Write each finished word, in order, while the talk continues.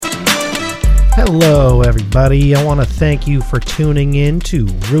Hello, everybody. I want to thank you for tuning in to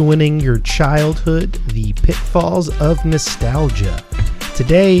Ruining Your Childhood, the Pitfalls of Nostalgia.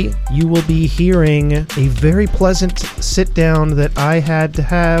 Today, you will be hearing a very pleasant sit-down that I had to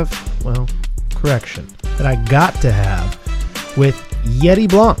have, that I got to have with Yeti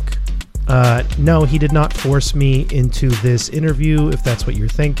Blanc. No, he did not force me into this interview, if that's what you're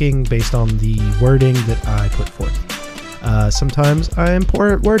thinking, based on the wording that I put forth. Sometimes I am poor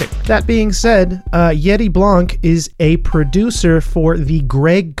at wording. That being said, Yeti Blanc is a producer for the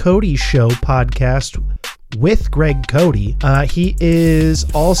Greg Cody Show podcast with Greg Cody. He is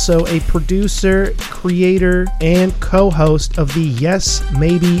also a producer, creator, and co-host of the Yes,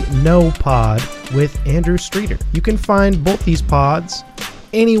 Maybe, No pod with Andrew Streeter. You can find both these pods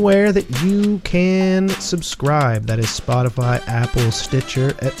anywhere that you can subscribe. That is Spotify, Apple,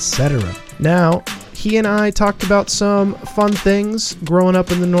 Stitcher, etc. Now, he and I talked about some fun things growing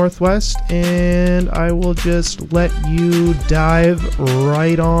up in the Northwest, and I will just let you dive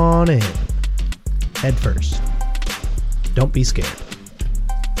right on in. Head first. Don't be scared.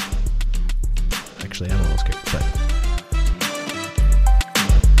 Actually, I'm a little scared, but...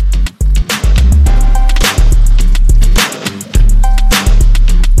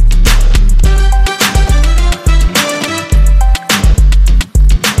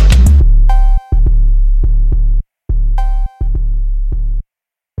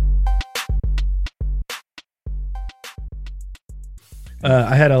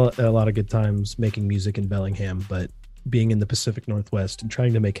 I had a lot of good times making music in Bellingham, but being in the Pacific Northwest and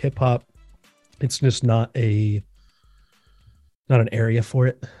trying to make hip hop, it's just not an area for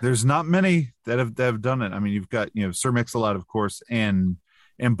it. There's not many that have done it. I mean, you've got, Sir Mix-a-Lot, of course, and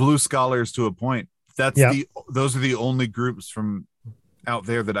Blue Scholars to a point. Those are the only groups from out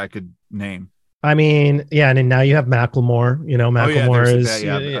there that I could name. I mean, yeah, and then now you have Macklemore. Macklemore is.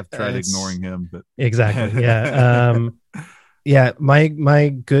 I've tried ignoring him, but exactly, yeah. Yeah,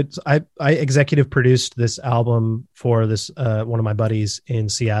 I executive produced this album for this one of my buddies in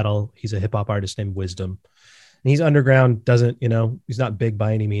Seattle. He's a hip hop artist named Wisdom. And he's underground, he's not big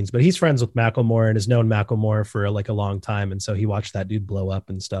by any means, but he's friends with Macklemore and has known Macklemore for a long time. And so he watched that dude blow up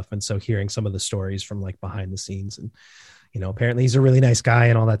and stuff. And so hearing some of the stories from behind the scenes and, apparently he's a really nice guy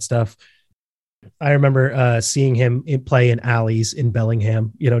and all that stuff. I remember seeing him play in alleys in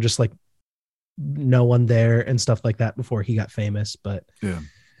Bellingham, just no one there and stuff like that before he got famous. But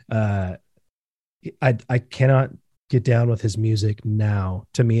I cannot get down with his music now.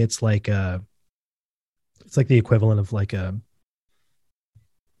 To me, it's like the equivalent of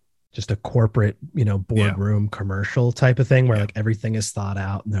just a corporate, boardroom commercial type of thing where everything is thought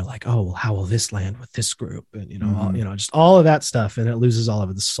out and they're like, oh, well, how will this land with this group? And, just all of that stuff. And it loses all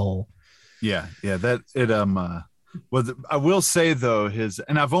of the soul. Yeah. I will say though,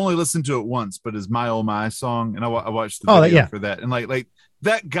 and I've only listened to it once, but his "My Oh My" song, and I watched the video for that, and like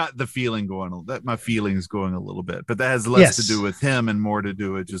that got the feeling going. That my feelings going a little bit, but that has less to do with him and more to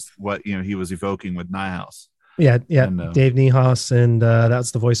do with just what he was evoking with Niehaus. Yeah, and, Dave Niehaus, and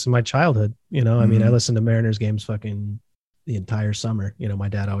that's the voice of my childhood. I mean, I listened to Mariners games fucking the entire summer. My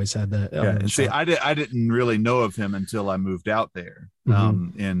dad always had that. Yeah, and see, I didn't really know of him until I moved out there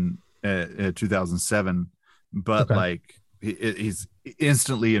in 2007. But he's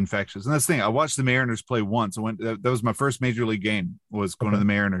instantly infectious, and that's the thing. I watched the Mariners play once. That was my first major league game. Was going to the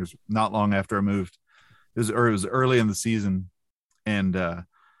Mariners not long after I moved. It was early in the season, and they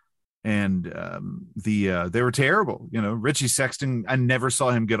were terrible. Richie Sexton. I never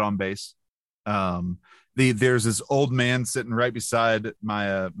saw him get on base. There's this old man sitting right beside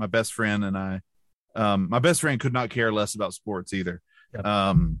my best friend, and I. My best friend could not care less about sports either.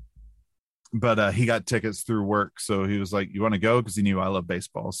 Yep. But he got tickets through work. So he was like, you want to go? Because he knew I love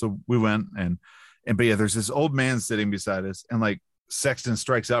baseball. So we went but yeah, there's this old man sitting beside us, and Sexton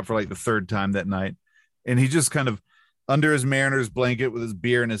strikes out for the third time that night. And he just kind of under his Mariners blanket with his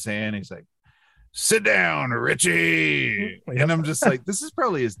beer in his hand, he's like, sit down, Richie. Yep. And I'm just like, this is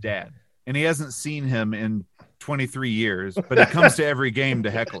probably his dad. And he hasn't seen him in 23 years, but he comes to every game to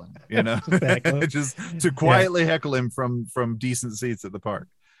heckle him, Exactly. Just to quietly heckle him from decent seats at the park.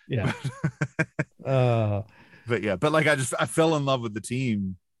 Yeah. But I fell in love with the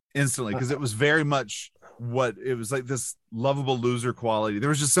team instantly because it was very much what it was this lovable loser quality. There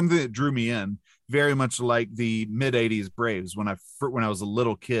was just something that drew me in, very much like the mid 80s Braves when I was a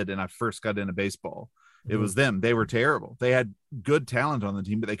little kid and I first got into baseball. It was them. They were terrible. They had good talent on the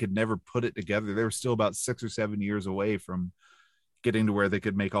team, but they could never put it together. They were still about 6 or 7 years away from getting to where they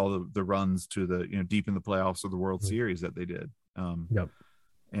could make all the runs to the deep in the playoffs or the World Series that they did. Yep.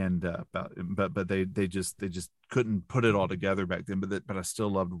 and but they just couldn't put it all together back then. But I still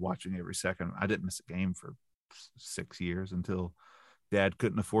loved watching every second. I didn't miss a game for 6 years until Dad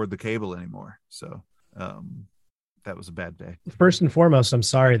couldn't afford the cable anymore. So that was a bad day. First and foremost, I'm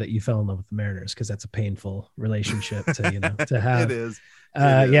sorry that you fell in love with the Mariners, because that's a painful relationship to to have. It is.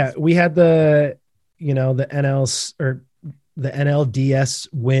 Yeah, we had the NLDS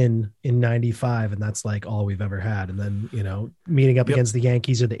win in 95, and that's like all we've ever had. And then, meeting up against the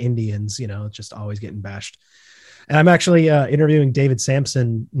Yankees or the Indians, just always getting bashed. And I'm actually interviewing David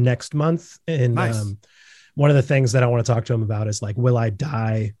Sampson next month. And nice. One of the things that I want to talk to him about is like, will I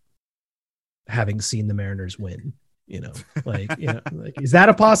die having seen the Mariners win? Like, is that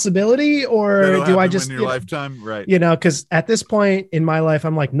a possibility, or do I just in your lifetime? Right. Because at this point in my life,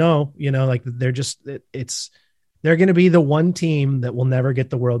 I'm like, no, like they're just, they're going to be the one team that will never get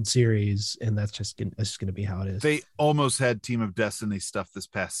the World Series. And that's just going to be how it is. They almost had Team of Destiny stuff this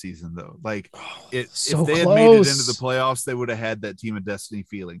past season, though. Like if they close. Had made it into the playoffs, they would have had that Team of Destiny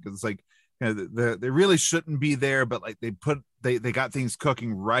feeling. Cause it's like, they really shouldn't be there, but like they got things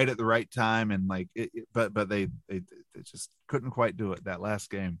cooking right at the right time. And like, but they just couldn't quite do it that last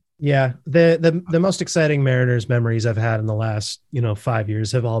game. Yeah. The most exciting Mariners memories I've had in the last, 5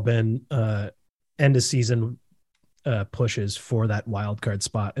 years have all been end of season pushes for that wild card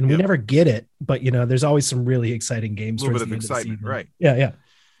spot. And we never get it, but there's always some really exciting games. A little bit of excitement. Right. Yeah.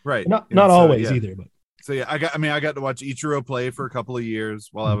 Right. Not always either, but. So yeah, I got to watch Ichiro play for a couple of years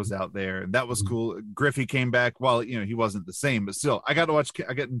while I was out there, and that was cool. Griffey came back. Well, he wasn't the same, but still, I got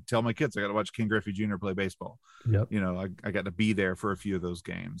to tell my kids I got to watch Ken Griffey Jr. play baseball. Yep. I got to be there for a few of those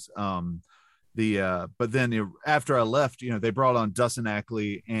games. But then after I left, they brought on Dustin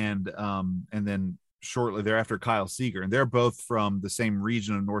Ackley and then shortly thereafter Kyle Seager, and they're both from the same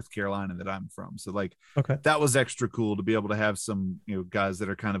region of North Carolina that I'm from. So like, that was extra cool to be able to have some guys that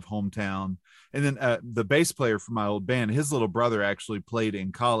are kind of hometown. And then the bass player for my old band, his little brother actually played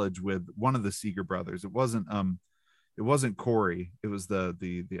in college with one of the Seager brothers. It wasn't Corey. It was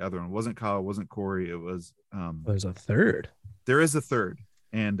the other one. It wasn't Kyle. It wasn't Corey. It was there's a third. There is a third,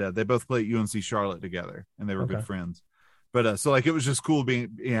 and they both played at UNC Charlotte together, and they were good friends. But so like, it was just cool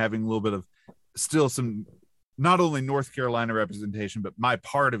having a little bit of still some not only North Carolina representation, but my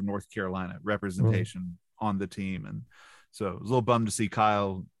part of North Carolina representation on the team. And so it was a little bummed to see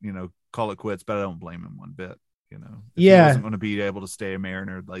Kyle, call it quits, but I don't blame him one bit. He wasn't going to be able to stay a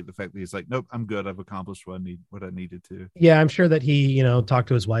Mariner. Like the fact that he's like, nope, I'm good. I've accomplished what I needed to. Yeah. I'm sure that he, talked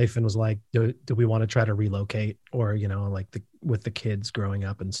to his wife and was like, do we want to try to relocate, or, like with the kids growing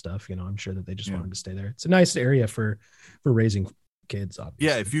up and stuff, I'm sure that they just wanted to stay there. It's a nice area for raising kids, obviously.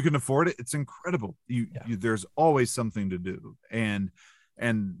 Yeah, if you can afford it, it's incredible. You there's always something to do, and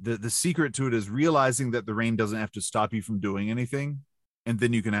the secret to it is realizing that the rain doesn't have to stop you from doing anything, and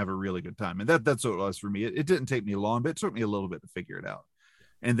then you can have a really good time. And that's what it was for me. It didn't take me long, but it took me a little bit to figure it out.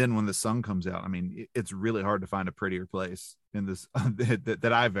 And then when the sun comes out, I mean, it's really hard to find a prettier place in this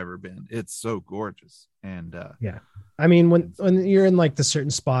that I've ever been. It's so gorgeous. And I mean, when you're in like the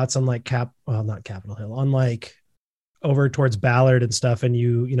certain spots on like not Capitol Hill, on like over towards Ballard and stuff, and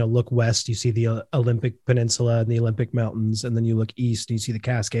you look west, you see the Olympic Peninsula and the Olympic Mountains, and then you look east and you see the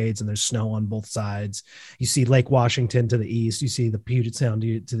Cascades, and there's snow on both sides. You see Lake Washington to the east, you see the Puget Sound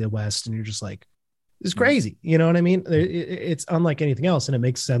to the west, and you're just like, this is crazy. You know what I mean? It's unlike anything else, and it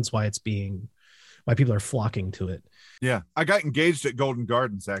makes sense why people are flocking to it. Yeah, I got engaged at Golden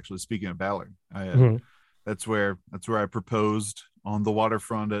Gardens, actually. Speaking of Ballard, that's where I proposed, on the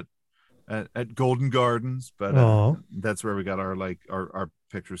waterfront at Golden Gardens, but that's where we got our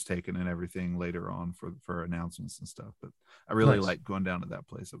pictures taken and everything later on for announcements and stuff. But I really liked going down to that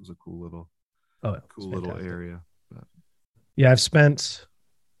place. It was a cool little area. But. Yeah,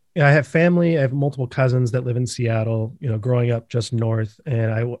 I have family. I have multiple cousins that live in Seattle, growing up just north,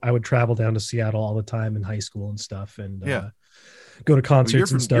 and I would travel down to Seattle all the time in high school and stuff, and go to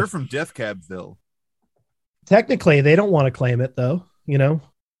concerts and stuff. You're from Death Cabville. Technically, they don't want to claim it though,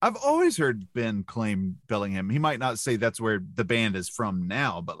 I've always heard Ben claim Bellingham. He might not say that's where the band is from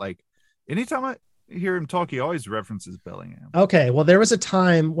now, but like anytime I hear him talk, he always references Bellingham. Okay. Well, there was a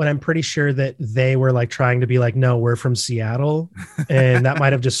time when I'm pretty sure that they were like trying to be like, no, we're from Seattle. And that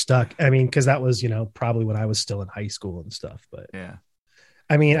might've just stuck. I mean, cause that was, probably when I was still in high school and stuff, but yeah.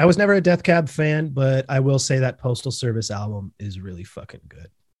 I mean, I was never a Death Cab fan, but I will say that Postal Service album is really fucking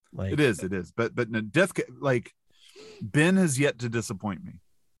good. Like it is. But no, like Ben has yet to disappoint me.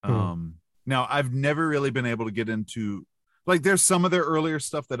 Now I've never really been able to get into, like, there's some of their earlier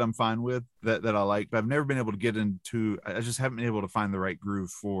stuff that I'm fine with that I like, but I've never been able to get into, I just haven't been able to find the right groove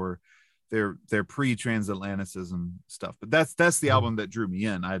for their pre-transatlanticism stuff. But that's the album that drew me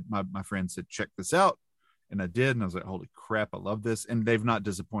in. My friend said, check this out. And I did. And I was like, holy crap, I love this. And they've not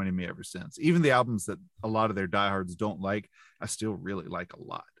disappointed me ever since. Even the albums that a lot of their diehards don't like, I still really like a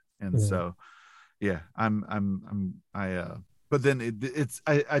lot. And so, yeah, but then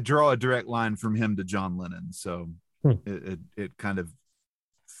I draw a direct line from him to John Lennon. So it kind of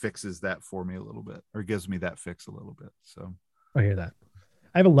fixes that for me a little bit, or gives me that fix a little bit. So I hear that.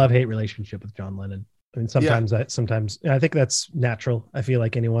 I have a love-hate relationship with John Lennon. I mean, sometimes I think that's natural. I feel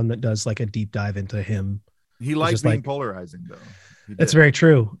like anyone that does like a deep dive into him, he likes being polarizing, though. That's very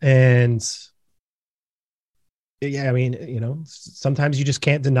true. And yeah, I mean, you know, sometimes you just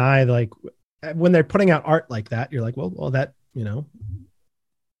can't deny, like, when they're putting out art like that, you're like, well, that, you know,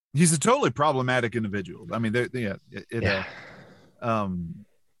 he's a totally problematic individual. I mean,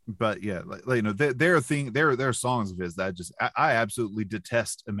 but yeah, like, you know, there are songs of his that I absolutely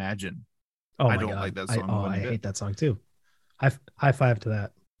detest. Imagine. Oh, I my don't God. like that song. I hate that song too. High five to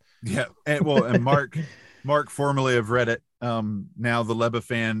that. Yeah, and Mark, formerly of Reddit, now the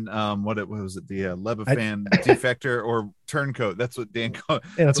Lebafan, what was it? The Lebafan defector or turncoat. That's what Dan called.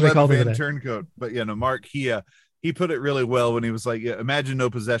 Yeah, that's what I called it. Turncoat. But you know, Mark, he put it really well when he was like, imagine no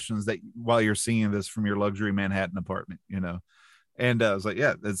possessions that while you're singing this from your luxury Manhattan apartment, you know. And I was like,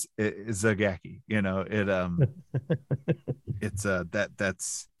 yeah, it's Zagaki, you know.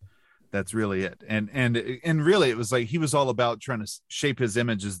 That's really it. And really it was like he was all about trying to shape his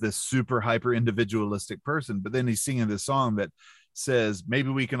image as this super hyper individualistic person, but then he's singing this song that says maybe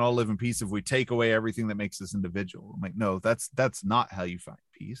we can all live in peace if we take away everything that makes us individual. I'm like, no, that's not how you find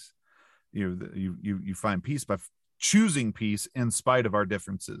peace. You find peace by choosing peace in spite of our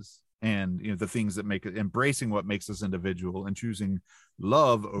differences, and, you know, the things that make it, embracing what makes us individual, and choosing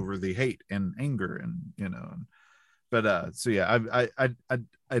love over the hate and anger, and, you know. But so yeah, I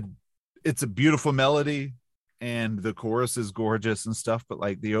it's a beautiful melody, and the chorus is gorgeous and stuff, but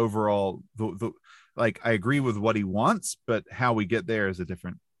like the overall, the like, I agree with what he wants, but how we get there is a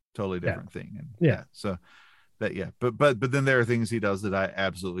totally different thing. And so that, but then there are things he does that I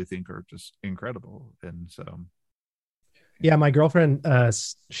absolutely think are just incredible. And so yeah, my girlfriend,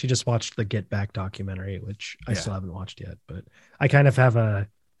 she just watched the Get Back documentary, which I still haven't watched yet, but I kind of have a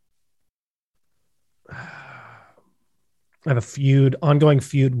ongoing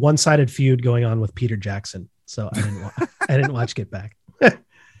feud, one-sided feud going on with Peter Jackson. So I didn't watch Get Back.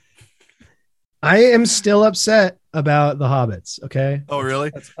 I am still upset about The Hobbits. Okay. Oh,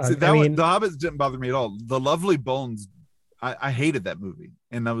 really? See, The Hobbits didn't bother me at all. The Lovely Bones, I hated that movie,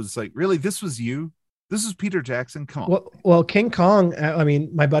 and I was like, really, this was you? This is Peter Jackson? Come on. Well, King Kong, I mean,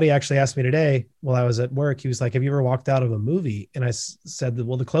 my buddy actually asked me today while I was at work, he was like, have you ever walked out of a movie? And I said,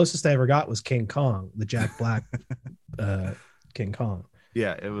 well, the closest I ever got was King Kong, the Jack Black King Kong.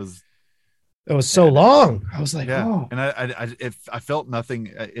 Yeah, it was so long. I was like, oh. And I felt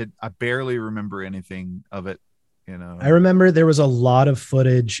nothing. I barely remember anything of it, you know. I remember there was a lot of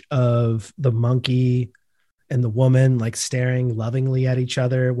footage of the monkey and the woman like staring lovingly at each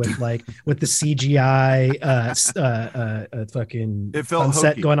other with the CGI fucking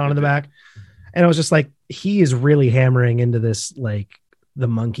sunset hokey going on in the back. And I was just like, he is really hammering into this, like, the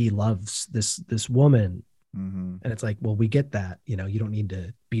monkey loves this woman. Mm-hmm. And it's like, well, we get that, you know, you don't need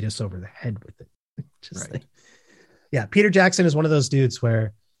to beat us over the head with it. Just right. Like, yeah, Peter Jackson is one of those dudes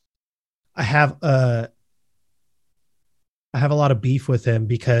where I have a lot of beef with him,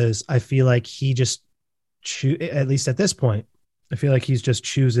 because I feel like he just at least at this point, I feel like he's just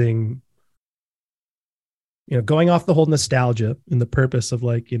choosing, you know, going off the whole nostalgia and the purpose of,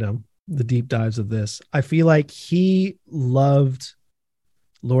 like, you know, the deep dives of this. I feel like he loved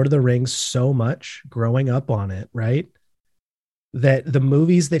Lord of the Rings so much growing up on it, right? That the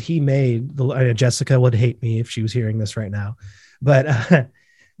movies that he made, Jessica would hate me if she was hearing this right now, but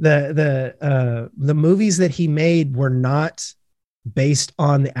the movies that he made were not based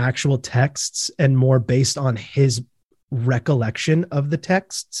on the actual texts and more based on his recollection of the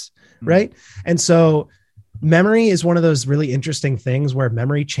texts, right? And so memory is one of those really interesting things where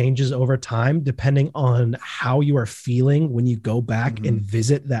memory changes over time depending on how you are feeling when you go back and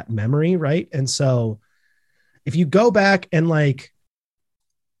visit that memory, right? And so if you go back and like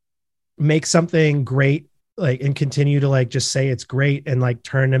make something great, like, and continue to like just say it's great and like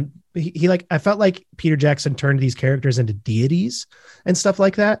turn him, he like, I felt like Peter Jackson turned these characters into deities and stuff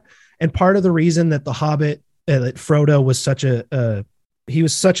like that. And part of the reason that the Hobbit, that Frodo was such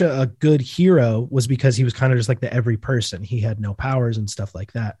a good hero was because he was kind of just like the every person. He had no powers and stuff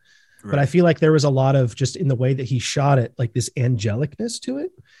like that. Right. But I feel like there was a lot of just in the way that he shot it, like this angelicness to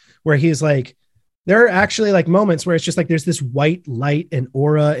it, where he's like, There are actually like moments where it's just like there's this white light and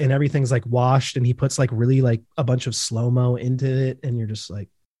aura and everything's like washed, and he puts like really like a bunch of slow-mo into it, and you're just like,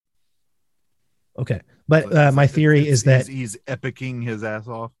 okay. But my theory is that he's epicking his ass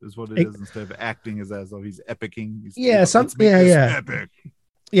off is what it is. Instead of acting his ass off, he's epicking. Let's make this epic.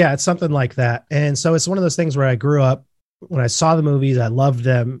 Yeah, it's something like that. And so it's one of those things where I grew up, when I saw the movies, I loved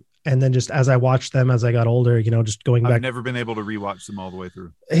them. And then just as I watched them, as I got older, you know, just going back. I've never been able to rewatch them all the way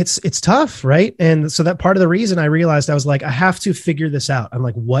through. It's tough, right? And so that part of the reason I realized, I was like, I have to figure this out. I'm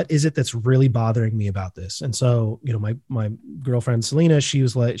like, what is it that's really bothering me about this? And so, you know, my girlfriend Selena, she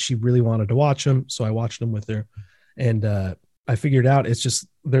was like, she really wanted to watch them, so I watched them with her, and I figured out it's just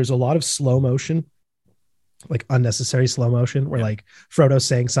there's a lot of slow motion, like unnecessary slow motion, where like Frodo's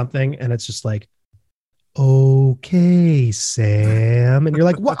saying something and it's just like, okay, Sam, and you're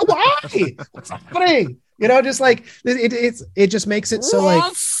like, why? What's happening? You know, just like it just makes it so like.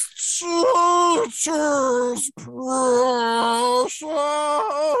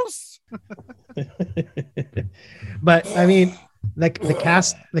 But I mean, like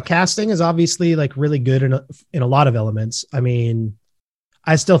the casting is obviously like really good in a lot of elements. I mean,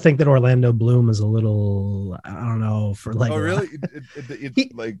 I still think that Orlando Bloom is a little, I don't know, for like. Oh, really?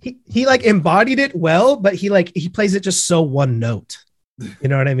 He like embodied it well, but he plays it just so one note. You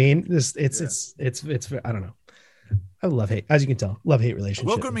know what I mean? It's I don't know. I love hate, as you can tell, love hate relationship.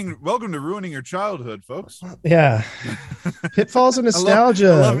 Welcome to ruining your childhood, folks. Yeah. Pitfalls of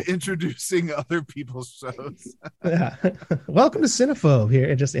nostalgia. I love introducing other people's shows. Yeah. Welcome to Cinephobe here.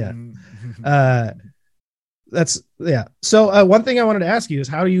 It just, that's so one thing I wanted to ask you is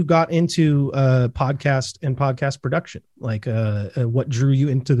how you got into podcast and podcast production, like what drew you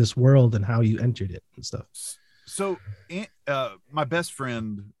into this world and how you entered it and stuff. So my best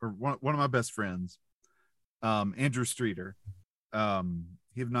friend, or one of my best friends, Andrew Streeter, he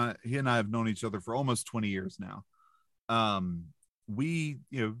and I have known each other for almost 20 years now. We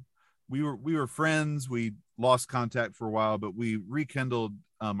were friends. We lost contact for a while, but we rekindled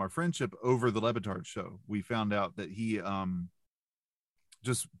our friendship over the Levitard show. We found out that he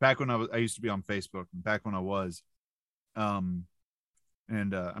just back when I used to be on Facebook, back when I was I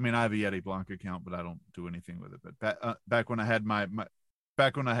mean, I have a Yeti Blanc account, but I don't do anything with it. But back when I had my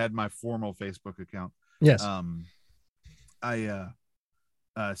formal Facebook account, yes, I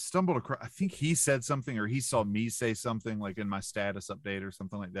stumbled across, I think he said something, or he saw me say something like in my status update or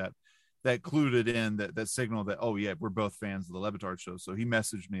something like that, that clued it in, that signal that, oh yeah, we're both fans of the Levitard show. So he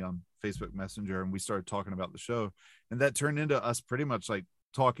messaged me on Facebook Messenger and we started talking about the show, and that turned into us pretty much like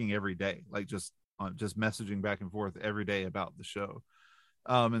talking every day, like just messaging back and forth every day about the show.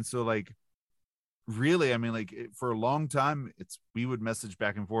 And so like, really, I mean, like for a long time, we would message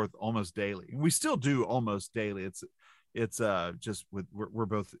back and forth almost daily, and we still do almost daily. It's just we're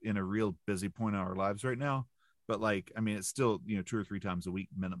both in a real busy point in our lives right now, but like, I mean, it's still, 2 or 3 times a week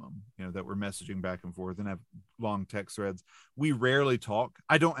minimum, that we're messaging back and forth and have long text threads. We rarely talk.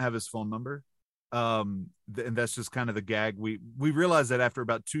 I don't have his phone number, and that's just kind of the gag. We realized that after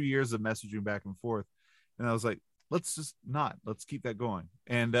about 2 years of messaging back and forth, and I was like, let's keep that going.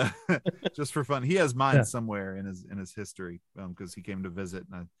 And just for fun, he has mine somewhere in his history, because he came to visit,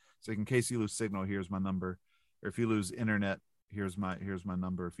 and so in case you lose signal, here's my number, or if you lose internet, here's my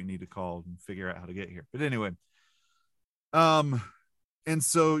number if you need to call and figure out how to get here. But anyway, and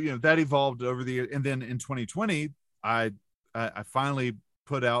so that evolved over the year, and then in 2020 I finally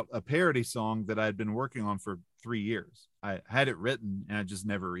put out a parody song that I had been working on for 3 years. I had it written and I just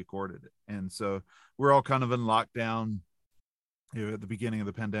never recorded it. And so we're all kind of in lockdown at the beginning of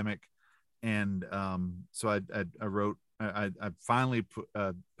the pandemic. And so I finally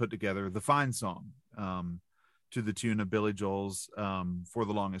put together the Fine song, to the tune of Billy Joel's For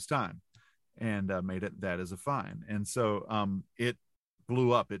the Longest Time, and made it that as a Fine. And so it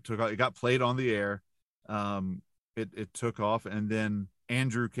blew up. It got played on the air. It took off, and then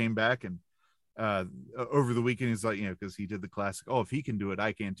Andrew came back, and over the weekend he's like, because he did the classic, oh, if he can do it,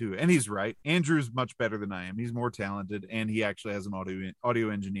 I can too. And he's right. Andrew's much better than I am. He's more talented, and he actually has an audio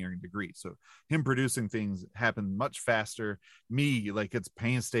engineering degree, so him producing things happen much faster. Me, like, it's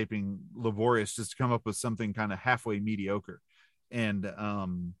painstaking, laborious just to come up with something kind of halfway mediocre. And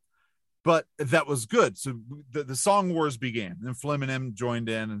but that was good. So the song wars began, and Flim and M joined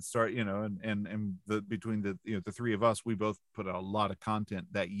in and start, and between the three of us, we both put out a lot of content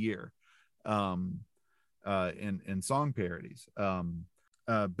that year, in song parodies.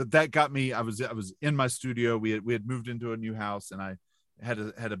 But that got me, I was in my studio. We had moved into a new house, and I had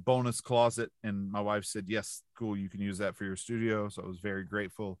a bonus closet, and my wife said, yes, cool, you can use that for your studio. So I was very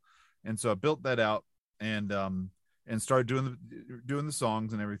grateful. And so I built that out, and and started doing the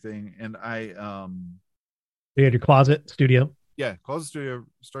songs and everything. And You had your closet studio. Yeah, closet studio,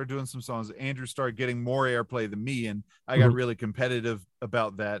 started doing some songs. Andrew started getting more airplay than me, and I got really competitive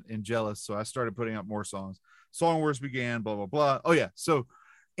about that and jealous. So I started putting out more songs. Song wars began, blah, blah, blah. Oh yeah. So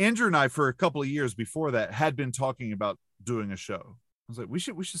Andrew and I, for a couple of years before that, had been talking about doing a show. I was like, we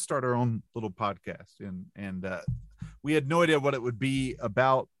should start our own little podcast. And we had no idea what it would be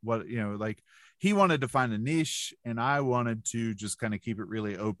about, what, like he wanted to find a niche and I wanted to just kind of keep it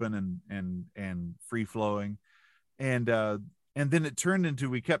really open and free flowing. And then it turned into,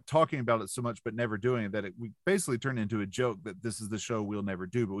 we kept talking about it so much, but never doing it, that we basically turned into a joke that this is the show we'll never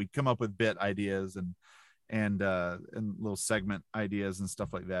do, but we'd come up with bit ideas and little segment ideas and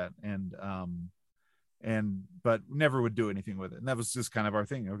stuff like that. But never would do anything with it. And that was just kind of our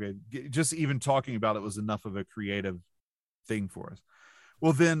thing. Okay. Just even talking about it was enough of a creative thing for us.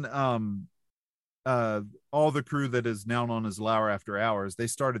 Well, then, all the crew that is now known as Lauer After Hours, they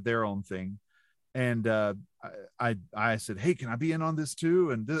started their own thing. And I said, hey, can I be in on this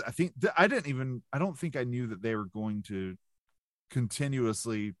too? And I don't think I knew that they were going to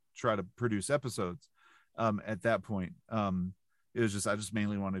continuously try to produce episodes at that point. It was just, I just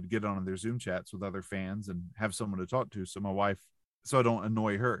mainly wanted to get on their Zoom chats with other fans and have someone to talk to. So my wife, so I don't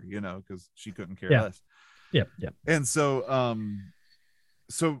annoy her, because she couldn't care less. Yeah. And so,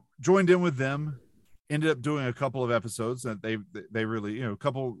 so joined in with them, ended up doing a couple of episodes that they really, a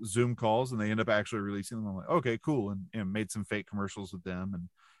couple Zoom calls, and they end up actually releasing them. I'm like, okay, cool. And made some fake commercials with them.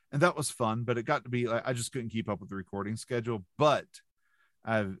 And that was fun, but it got to be like, I just couldn't keep up with the recording schedule, but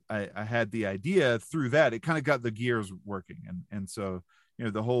I had the idea through that. It kind of got the gears working. And so,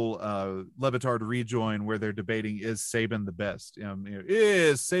 the whole Levitard rejoin where they're debating, is Saban the best?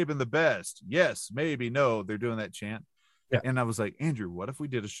 Is Saban the best? Yes, maybe, no. They're doing that chant. Yeah. And I was like, Andrew, what if we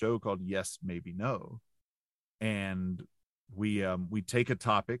did a show called Yes, Maybe, No? And we take a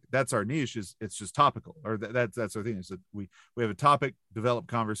topic. That's our niche, is it's just topical, or that's our thing, is that we have a topic, develop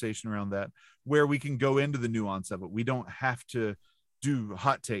conversation around that, where we can go into the nuance of it. We don't have to do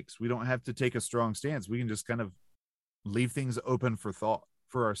hot takes. We don't have to take a strong stance. We can just kind of leave things open for thought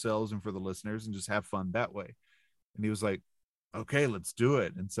for ourselves and for the listeners, and just have fun that way. And he was like, okay, let's do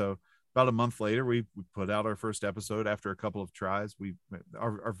it. And so about a month later, we put out our first episode after a couple of tries.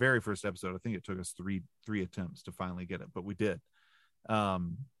 Our very first episode, I think it took us three attempts to finally get it, but we did.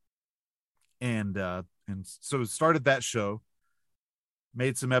 And so started that show,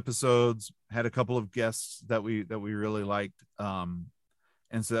 made some episodes, had a couple of guests that we really liked. And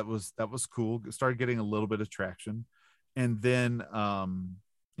so that was cool. Started getting a little bit of traction. And then,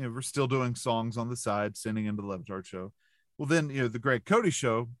 we're still doing songs on the side, sending into the Levitard show. Well, then, the Greg Cody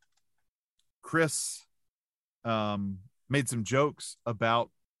show, Chris made some jokes about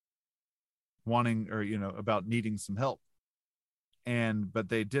wanting, or about needing some help, but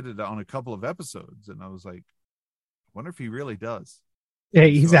they did it on a couple of episodes, and I was like, I wonder if he really does. Yeah,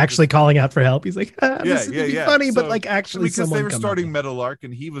 he's actually calling out for help. He's like, this is funny, so, but like actually, because they were starting Meadowlark,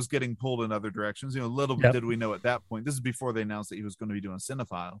 and he was getting pulled in other directions. Little bit did we know at that point. This is before they announced that he was going to be doing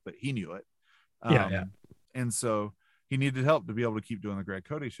Cinephile, but he knew it. And so he needed help to be able to keep doing the Greg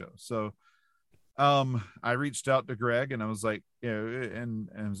Cody show. So I reached out to Greg, and I was like, and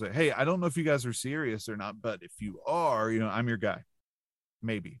I was like, hey, I don't know if you guys are serious or not, but if you are, I'm your guy.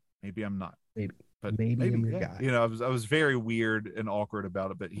 Maybe I'm not. But maybe I'm your guy. I was very weird and awkward about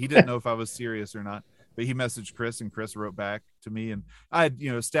it, but he didn't know if I was serious or not. But he messaged Chris, and Chris wrote back to me, and I had,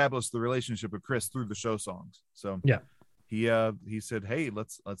 established the relationship with Chris through the show songs. So he said, hey,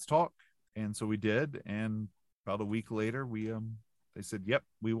 let's talk. And so we did. And about a week later, they said, yep,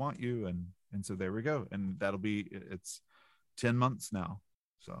 we want you. And so there we go. And it's 10 months now.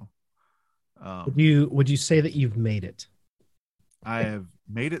 So would you say that you've made it? I have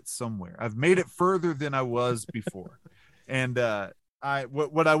made it somewhere. I've made it further than I was before. And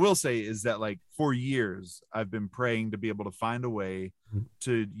what I will say is that, like, for years, I've been praying to be able to find a way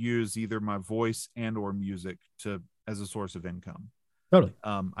to use either my voice and or music as a source of income. Totally.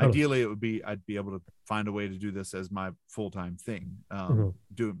 Ideally, I'd be able to find a way to do this as my full-time thing,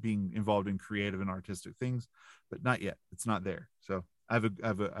 being involved in creative and artistic things, but not yet. It's not there. So I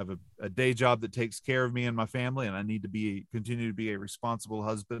have a day job that takes care of me and my family, and I need to continue to be a responsible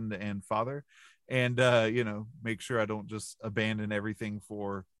husband and father, and make sure I don't just abandon everything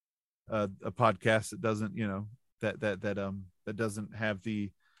for a podcast that doesn't, that doesn't have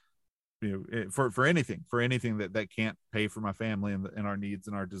the, for anything that can't pay for my family and our needs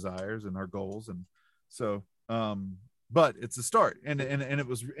and our desires and our goals. And so, but it's a start, and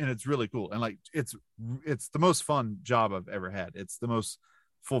it's really cool. And like, it's the most fun job I've ever had. It's the most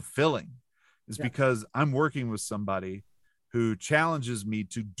fulfilling. is because I'm working with somebody who challenges me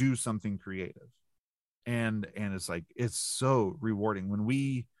to do something creative. And it's like, it's so rewarding.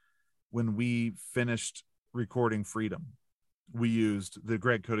 When we finished recording Freedom, we used the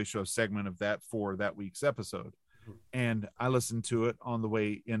Greg Cody Show segment of that for that week's episode. And I listened to it on the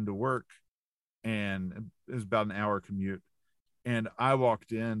way into work, and it was about an hour commute. And I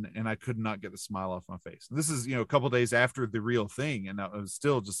walked in and I could not get the smile off my face. And this is, a couple of days after the real thing. And I was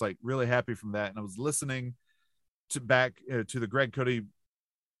still just like really happy from that. And I was listening to the Greg Cody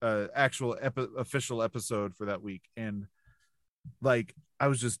actual official episode for that week. And like, I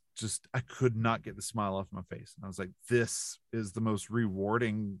was just I could not get the smile off my face. And I was like, this is the most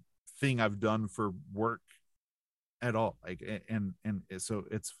rewarding thing I've done for work at all. Like, and so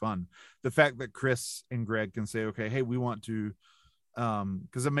it's fun. The fact that Chris and Greg can say, okay, hey, we want to,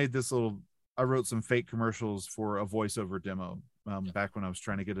 because I wrote some fake commercials for a voiceover demo back when I was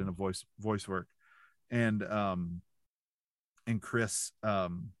trying to get into voice work. And Chris,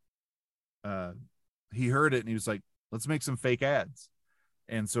 he heard it and he was like, let's make some fake ads.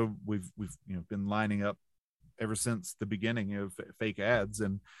 And so we've been lining up ever since the beginning of fake ads,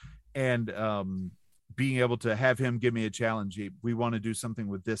 and being able to have him give me a challenge. We want to do something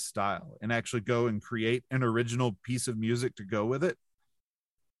with this style and actually go and create an original piece of music to go with it.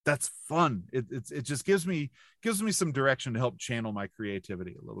 That's fun. It just gives me some direction to help channel my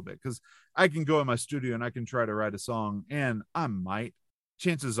creativity a little bit, because I can go in my studio and I can try to write a song, and I might,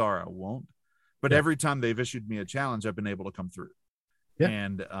 chances are I won't, but every time they've issued me a challenge, I've been able to come through.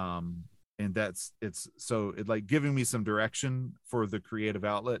 And it's so it like giving me some direction for the creative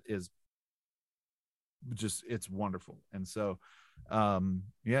outlet is just, it's wonderful. And so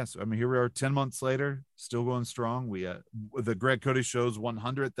yes, I mean, here we are 10 months later, still going strong. We the Greg Cody Show's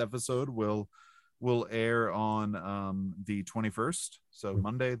 100th episode will air on the 21st, so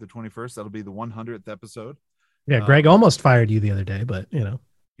Monday the 21st. That'll be the 100th episode. Greg almost fired you the other day, but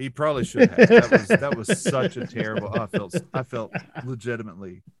he probably should have. That was such a terrible. I felt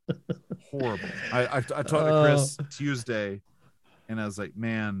legitimately horrible. I talked to Chris Tuesday, and I was like,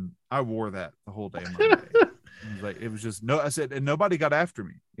 man, I wore that the whole day Monday. I was like, it was just I said, and nobody got after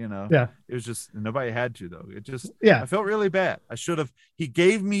me, It was just, nobody had to, though. It just, I felt really bad. I should have. He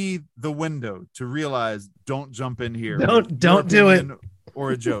gave me the window to realize, don't jump in here. Don't do it.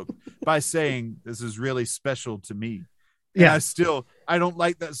 Or a joke by saying, this is really special to me. And I don't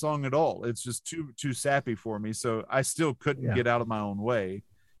like that song at all. It's just too sappy for me. So I still couldn't get out of my own way.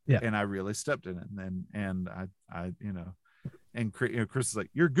 And I really stepped in it. And I and Chris is like,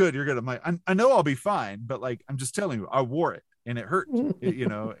 you're good. I'm like, I know I'll be fine, but like, I'm just telling you, I wore it and it hurt,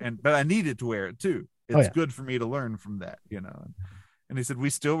 but I needed to wear it too. It's good for me to learn from that, And he said, we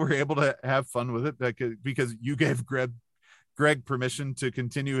still were able to have fun with it because you gave Greg permission to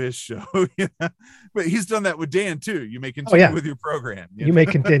continue his show. But he's done that with Dan too. You may continue with your program. You may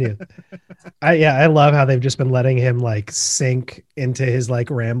continue. I love how they've just been letting him like sink into his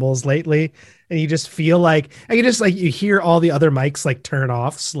like rambles lately, and you just feel like you hear all the other mics like turn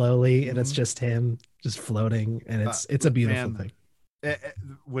off slowly, and it's just him just floating, and it's a beautiful thing.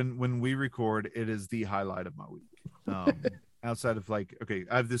 When we record, it is the highlight of my week. Outside of like, okay,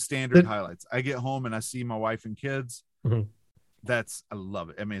 I have the standard highlights. I get home and I see my wife and kids. Mm-hmm. I love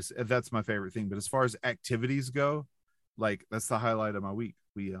it. I mean, that's my favorite thing. But as far as activities go, like, that's the highlight of my week.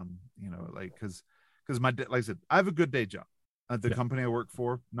 We like, because like I said, I have a good day job at the company I work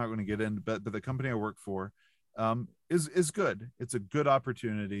for. I'm not going to get into, but the company I work for is good. It's a good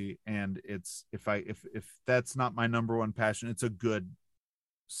opportunity, and it's if that's not my number one passion, it's a good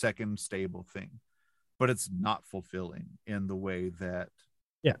second stable thing, but it's not fulfilling in the way that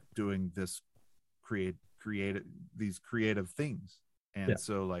doing this these creative things. And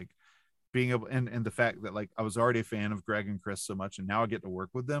so like being able, and the fact that like I was already a fan of Greg and Chris so much, and now I get to work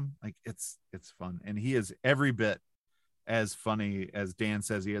with them, like it's fun. And he is every bit as funny as Dan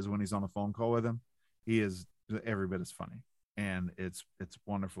says he is when he's on a phone call with him. He is every bit as funny, and it's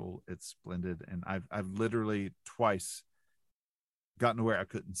wonderful. It's splendid. And I've literally twice gotten to where I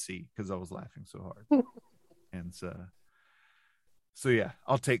couldn't see because I was laughing so hard. And so yeah,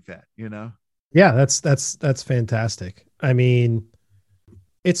 I'll take that, Yeah, that's fantastic. I mean,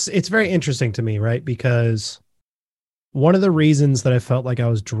 it's very interesting to me, right? Because one of the reasons that I felt like I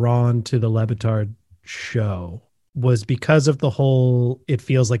was drawn to the Le Batard show was because of the whole, it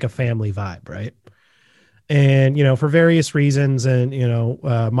feels like a family vibe, right? And, for various reasons, and,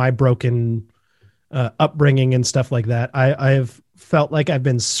 my broken upbringing and stuff like that, I've felt like I've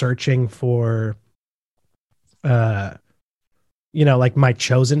been searching for like my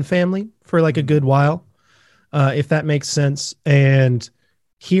chosen family for like a good while, if that makes sense. And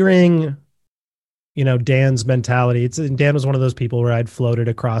hearing Dan's mentality. Dan was one of those people where I'd floated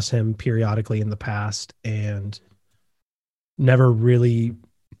across him periodically in the past and never really,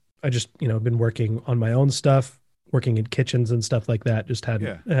 I just, been working on my own stuff, working in kitchens and stuff like that. Just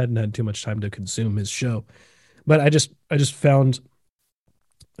Yeah. hadn't had too much time to consume his show. But I just found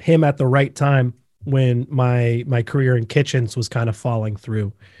him at the right time when my career in kitchens was kind of falling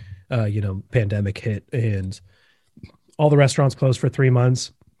through. Pandemic hit and all the restaurants closed for 3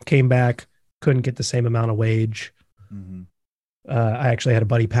 months, came back, couldn't get the same amount of wage. Mm-hmm. I actually had a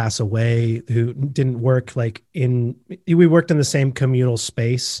buddy pass away who didn't work we worked in the same communal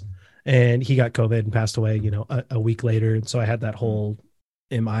space, and he got COVID and passed away, a week later. And so I had that whole,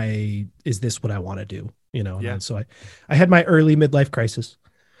 is this what I want to do? Yeah. And so I had my early midlife crisis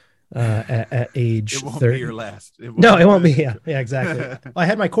at age 30. It won't be your last. It won't be. Yeah, exactly. I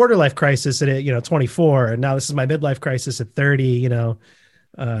had my quarter life crisis at 24, and now this is my midlife crisis at 30. No,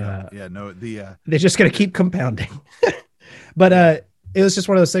 they're just going to keep compounding. But it was just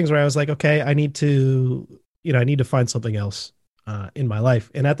one of those things where I was like, okay, I need to find something else in my life.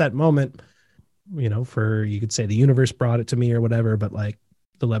 And at that moment, you could say the universe brought it to me or whatever, but like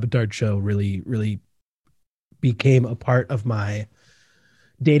the Le Batard show really, really became a part of my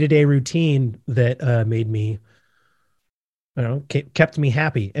day-to-day routine that made me, kept me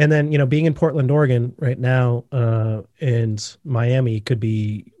happy. And then, being in Portland, Oregon right now, and Miami could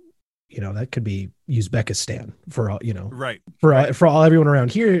be, that could be Uzbekistan for all, right. For all everyone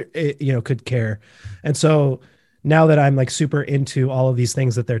around here, could care. And so now that I'm like super into all of these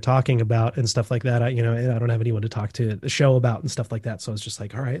things that they're talking about and stuff like that, I don't have anyone to talk to the show about and stuff like that. So it's just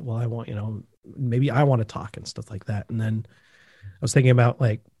like, all right, well, I want, maybe I want to talk and stuff like that. And then I was thinking about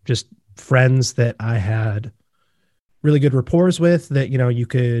like just friends that I had really good rapport with that, you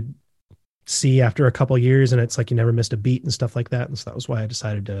could see after a couple of years and it's like you never missed a beat and stuff like that. And so that was why I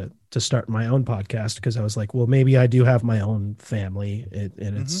decided to start my own podcast, because I was like, well, maybe I do have my own family and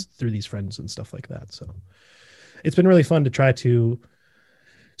it's through these friends and stuff like that. So it's been really fun to try to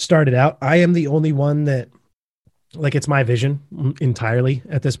start it out. I am the only one that, like, it's my vision entirely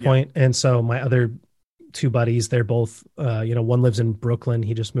at this point. And so my other two buddies, they're both, one lives in Brooklyn.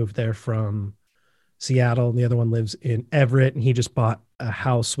 He just moved there from Seattle, and the other one lives in Everett, and he just bought a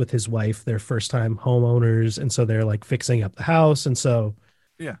house with his wife, their first time homeowners. And so they're like fixing up the house. And so,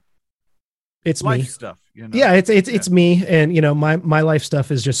 it's life me stuff, Yeah, it's me. And, my life stuff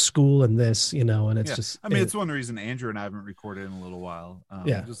is just school and this, and it's just, I mean, it's one reason Andrew and I haven't recorded in a little while.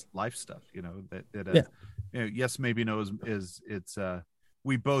 Just life stuff, yes, maybe no is it's,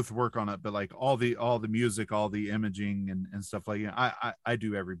 we both work on it, but like all the music, all the imaging and stuff like that, I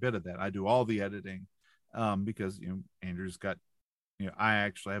do every bit of that. I do all the editing, because Andrew's got, I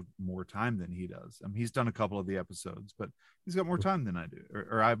actually have more time than he does. He's done a couple of the episodes, but he's got more time than I do,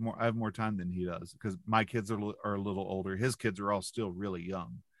 or I have more time than he does, because my kids are a little older. His kids are all still really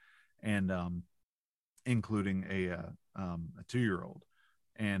young, and including a 2-year-old,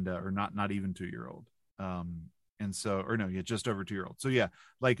 and or not even 2-year-old. And so, or no, just over 2-year-old. So yeah,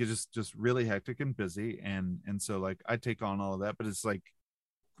 like it's just really hectic and busy. And so like I take on all of that, but it's like,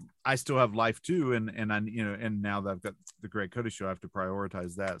 I still have life too. And I, and now that I've got the Greg Cody show, I have to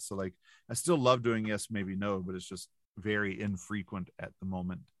prioritize that. So like, I still love doing yes, maybe no, but it's just very infrequent at the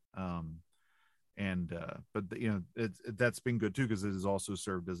moment. But that's been good too, because it has also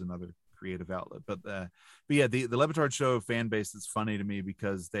served as another creative outlet. But yeah, the Le Batard show fan base is funny to me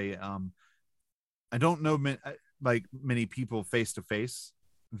because they, I don't know like many people face to face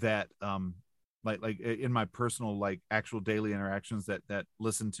that like in my personal, like actual daily interactions that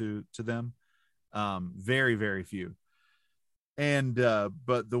listen to them, very, very few. And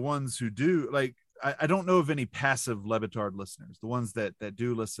but the ones who do, like, I don't know of any passive Le Batard listeners. The ones that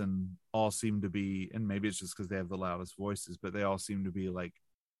do listen all seem to be, and maybe it's just because they have the loudest voices, but they all seem to be like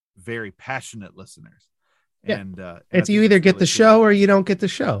very passionate listeners. Yeah. And it's you either get the show or you don't get the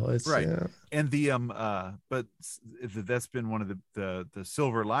show. It's right. And the but that's been one of the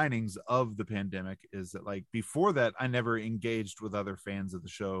silver linings of the pandemic, is that like before that I never engaged with other fans of the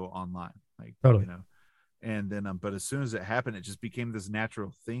show online, like totally. And then but as soon as it happened, it just became this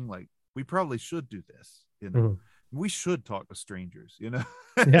natural thing, like we probably should do this, we should talk to strangers,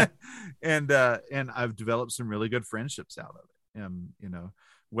 Yeah. And I've developed some really good friendships out of it,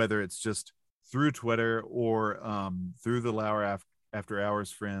 whether it's just through Twitter or through the Lauer After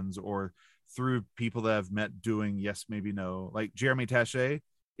Hours friends, or through people that I've met doing yes, maybe no. Like Jeremy Taché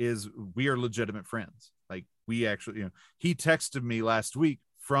we are legitimate friends. Like we actually, he texted me last week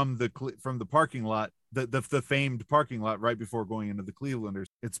from the parking lot, the famed parking lot right before going into the Clevelanders.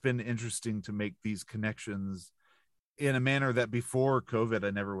 It's been interesting to make these connections in a manner that before COVID I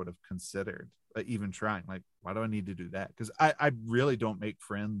never would have considered. even trying. Like, why do I need to do that? Because I really don't make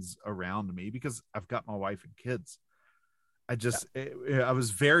friends around me because I've got my wife and kids. I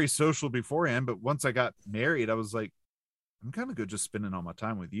was very social beforehand, but once I got married, I was like, I'm kind of good just spending all my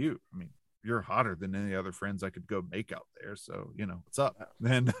time with you. I mean, you're hotter than any other friends I could go make out there. So, what's up?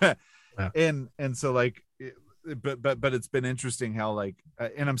 And, and so like, but it's been interesting how like,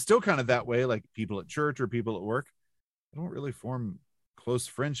 and I'm still kind of that way, like people at church or people at work, I don't really form close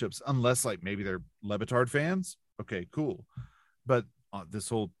friendships unless like maybe they're Levitard fans. Okay, cool. But this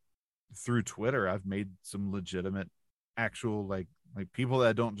whole through Twitter, I've made some legitimate actual like people that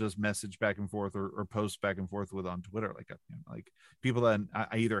I don't just message back and forth or post back and forth with on Twitter, like people that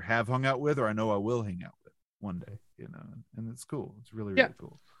I either have hung out with or I know I will hang out with one day, and it's cool. It's really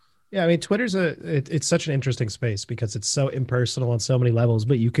cool. Yeah, I mean, Twitter's it's such an interesting space because it's so impersonal on so many levels,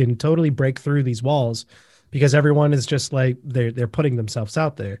 but you can totally break through these walls because everyone is just like they're putting themselves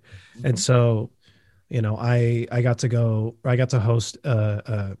out there. Mm-hmm. And so, I got to host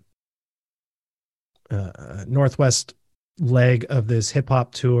a Northwest leg of this hip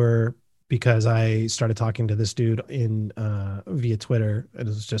hop tour because I started talking to this dude via Twitter, and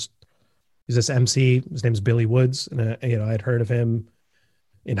he's this MC. His name's Billy Woods, and I'd heard of him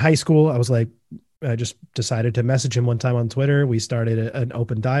in high school. I just decided to message him one time on Twitter. We started an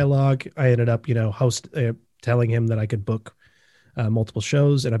open dialogue. I ended up, telling him that I could book multiple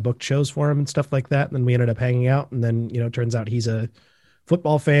shows, and I booked shows for him and stuff like that. And then we ended up hanging out. And then, it turns out he's a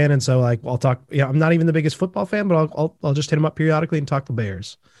football fan. And so like, I'll talk, I'm not even the biggest football fan, but I'll just hit him up periodically and talk the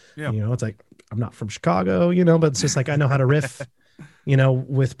Bears. Yeah. It's like, I'm not from Chicago, but it's just like, I know how to riff,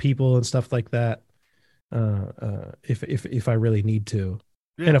 with people and stuff like that. If I really need to.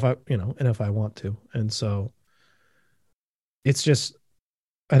 Yeah. And if I want to. And so it's just,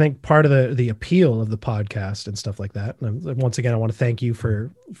 I think part of the appeal of the podcast and stuff like that. And once again, I want to thank you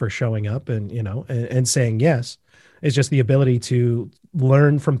for showing up and, and saying yes. It's just the ability to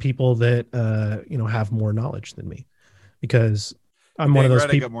learn from people that, have more knowledge than me, because I'm one of those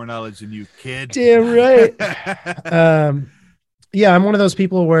people. I got more knowledge than you, kid. Damn right. Yeah, I'm one of those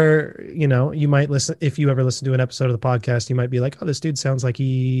people where, you might listen, if you ever listen to an episode of the podcast, you might be like, oh, this dude sounds like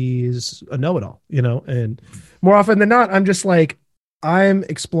he's a know-it-all, and more often than not, I'm just like, I'm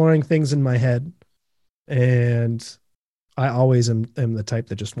exploring things in my head, and I always am the type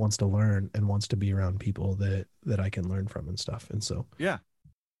that just wants to learn and wants to be around people that I can learn from and stuff. And so, yeah,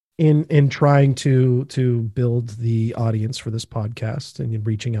 in trying to build the audience for this podcast and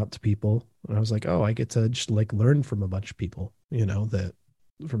reaching out to people, and I was like, oh, I get to just like learn from a bunch of people, that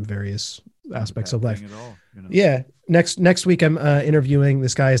from various aspects of life. Yeah. Next week, I'm interviewing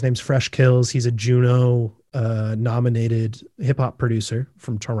this guy. His name's Fresh Kills. He's a Juno nominated hip hop producer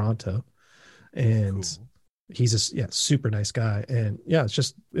from Toronto, and cool. He's a super nice guy. And yeah,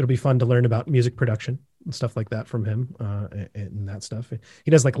 it'll be fun to learn about music production and stuff like that from him, and that stuff.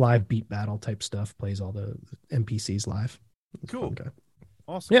 He does like live beat battle type stuff, plays all the MPCs live. Cool.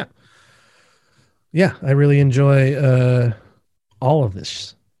 Awesome. Yeah. Yeah. I really enjoy, all of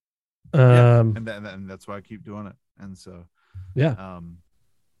this. And that's why I keep doing it. And so, yeah.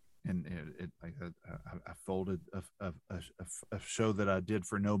 And I folded a show that I did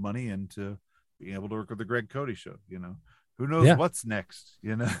for no money into being able to work with the Greg Cody show. Who knows what's next?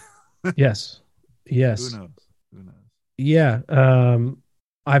 Yes. Who knows? Yeah.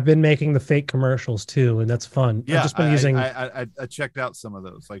 I've been making the fake commercials too, and that's fun. Yeah, I've just been using. I checked out some of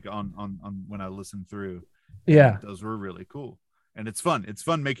those, like on when I listened through. Yeah, those were really cool. And it's fun. It's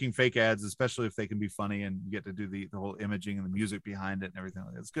fun making fake ads, especially if they can be funny and you get to do the whole imaging and the music behind it and everything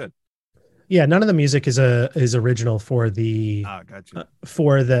like that. It's good. Yeah, none of the music is original for the gotcha.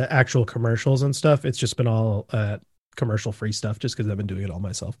 For the actual commercials and stuff. It's just been all commercial free stuff, just because I've been doing it all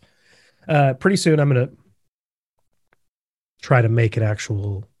myself. Pretty soon, I'm gonna try to make an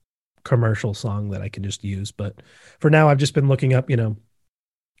actual commercial song that I can just use. But for now, I've just been looking up,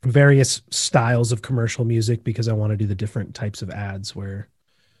 various styles of commercial music, because I want to do the different types of ads where,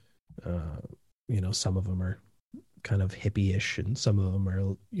 some of them are kind of hippie-ish and some of them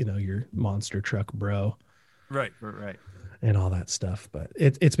are, your monster truck bro. Right. And all that stuff. But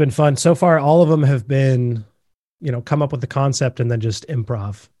it's been fun. So far, all of them have been, come up with the concept and then just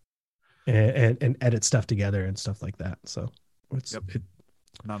improv and edit stuff together and stuff like that. So it's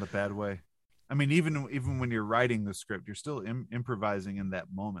not a bad way. I mean, even when you're writing the script, you're still improvising in that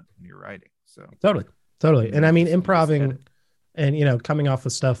moment when you're writing. So totally. And I mean, improving and, coming off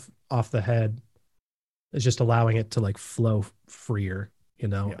with stuff off the head is just allowing it to like flow freer,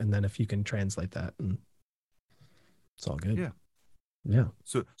 and then if you can translate that, and it's all good. Yeah.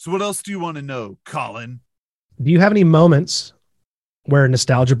 So what else do you want to know, Colin? Do you have any moments where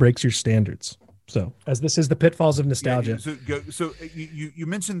nostalgia breaks your standards. So, as this is the pitfalls of nostalgia. So you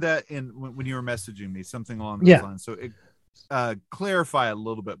mentioned that when you were messaging me something along those Yeah. lines. So clarify a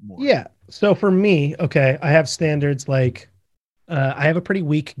little bit more. Yeah. So for me, okay, I have standards like I have a pretty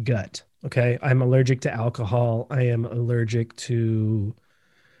weak gut. Okay. I'm allergic to alcohol. I am allergic to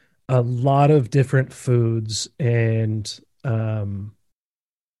a lot of different foods. And I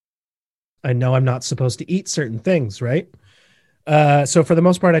know I'm not supposed to eat certain things, right? So for the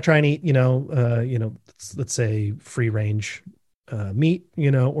most part, I try and eat, let's say free range meat,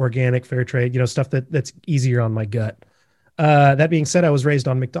 organic, fair trade, stuff that's easier on my gut. That being said, I was raised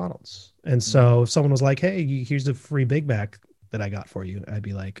on McDonald's. And so if someone was like, hey, here's a free Big Mac that I got for you, I'd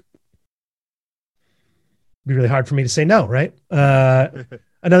be like, it'd be really hard for me to say no, right?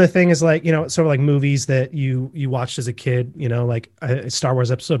 Another thing is like, sort of like movies that you watched as a kid, like Star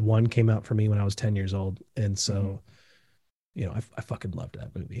Wars Episode 1 came out for me when I was 10 years old. And so, I fucking loved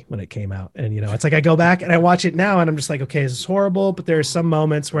that movie when it came out. And, it's like I go back and I watch it now and I'm just like, okay, this is horrible. But there are some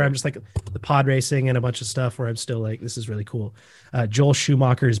moments where I'm just like the pod racing and a bunch of stuff where I'm still like, this is really cool. Joel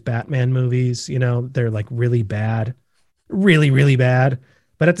Schumacher's Batman movies, they're like really bad, really, really bad.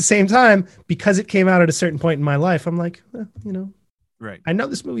 But at the same time, because it came out at a certain point in my life, I'm like, right. I know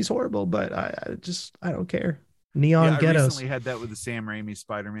this movie's horrible, but I don't care. Neon Ghettos. I recently had that with the Sam Raimi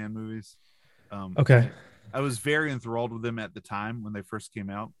Spider-Man movies. Okay. I was very enthralled with them at the time when they first came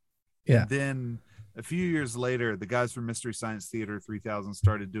out. Yeah. And then a few years later, the guys from Mystery Science Theater 3000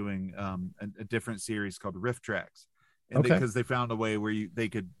 started doing a different series called Riff Tracks. And because they found a way where they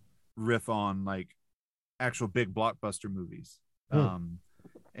could riff on like actual big blockbuster movies.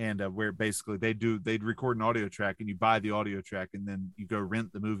 And where basically they'd record an audio track and you buy the audio track and then you go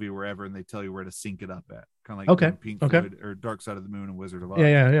rent the movie wherever and they tell you where to sync it up at, kind of like Pink Floyd or Dark Side of the Moon and Wizard of Oz.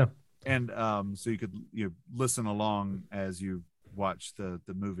 Yeah. And so you could listen along as you watch the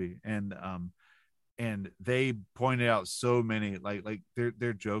movie, and they pointed out so many like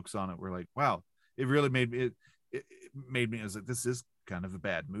their jokes on it were like, wow, it really made me it made me, I was like, this is kind of a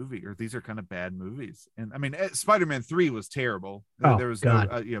bad movie, or these are kind of bad movies. And I mean, Spider-Man 3 was terrible. There was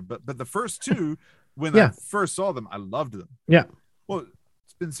God. But the first two, when I first saw them, I loved them. Yeah. Well,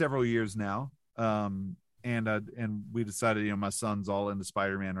 it's been several years now. And we decided, my son's all into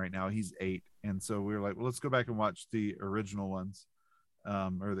Spider-Man right now. He's 8. And so we were like, well, let's go back and watch the original ones,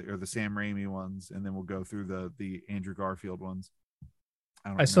 or the Sam Raimi ones. And then we'll go through the Andrew Garfield ones.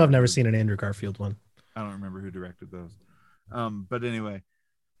 I still have never seen an Andrew Garfield one. I don't remember who directed those. But anyway,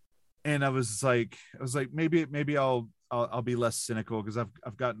 and I was like, maybe I'll be less cynical because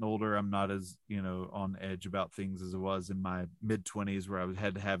I've gotten older. I'm not as, on edge about things as I was in my mid-20s where I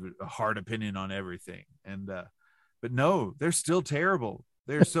had to have a hard opinion on everything. And but no, they're still terrible.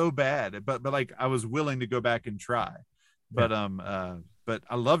 They're so bad. But like I was willing to go back and try. But but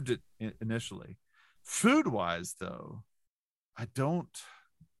I loved it initially. Food-wise though, I don't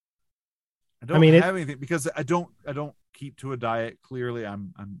have anything because I don't keep to a diet. Clearly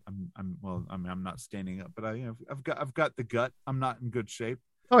I'm not standing up, but I've got the gut. I'm not in good shape.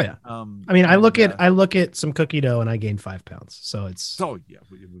 Oh yeah. I look at some cookie dough and I gained 5 pounds. So it's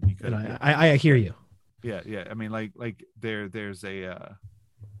I hear you. Yeah. I mean, like there's a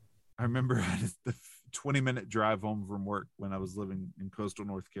I remember the 20-minute drive home from work when I was living in coastal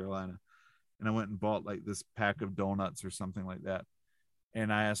North Carolina, and I went and bought like this pack of donuts or something like that.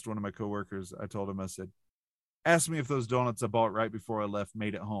 And I asked one of my coworkers, I told him, I said, ask me if those donuts I bought right before I left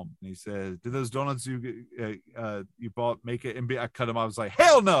made it home. And he said, did those donuts you bought make it? And I cut them off. I was like,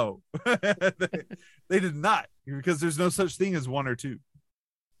 hell no. They did not, because there's no such thing as 1 or 2.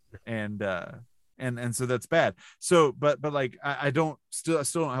 And so that's bad. So, but like, I still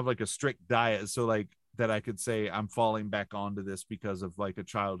don't have like a strict diet. So like that I could say I'm falling back onto this because of like a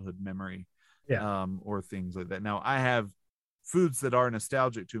childhood memory, or things like that. Now I have foods that are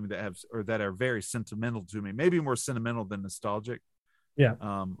nostalgic to me that are very sentimental to me, maybe more sentimental than nostalgic. Yeah.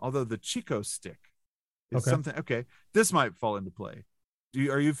 Although the Chico stick is something. Okay, this might fall into play.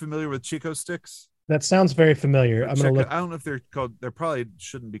 Are you familiar with Chico sticks? That sounds very familiar. I'm gonna look. I don't know if they're called. They probably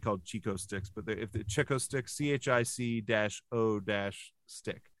shouldn't be called Chico sticks, but if the Chico stick, CHIC-O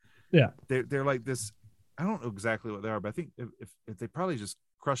stick. Yeah. They're like this. I don't know exactly what they are, but I think if they probably just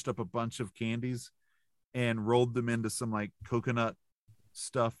crushed up a bunch of candies and rolled them into some like coconut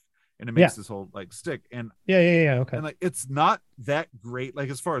stuff, and it makes this whole like stick. And okay. And like it's not that great, like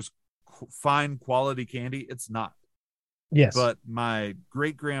as far as fine quality candy, it's not. Yes. But my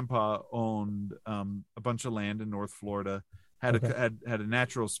great grandpa owned a bunch of land in North Florida, had a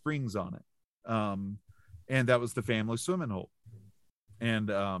natural springs on it, and that was the family swimming hole. And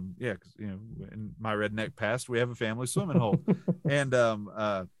yeah, because in my redneck past, we have a family swimming hole, and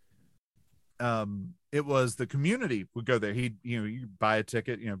it was the community would go there. You buy a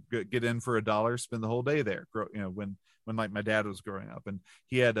ticket, get in for $1, spend the whole day there. When like my dad was growing up, and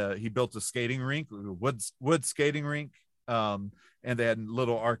he built a skating rink, wood skating rink, and they had a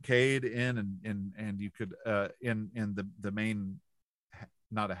little arcade and you could in the main,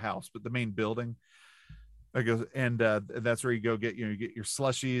 not a house, but the main building. That's where you go get you get your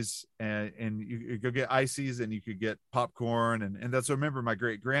slushies and you go get ices, and you could get popcorn, and that's what I remember my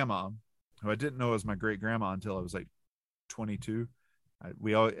great grandma, who I didn't know was my great grandma until I was like 22.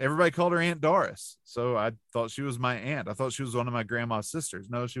 Everybody called her Aunt Doris, so I thought she was my aunt. I thought she was one of my grandma's sisters.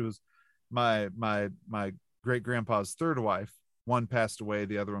 No, she was my great grandpa's third wife. One passed away,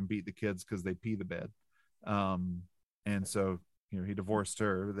 the other one beat the kids because they pee the bed, and so he divorced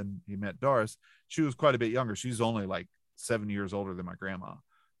her. Then he met Doris. She was quite a bit younger. She's only like 7 years older than my grandma,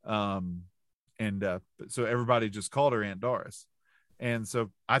 so everybody just called her Aunt Doris. And so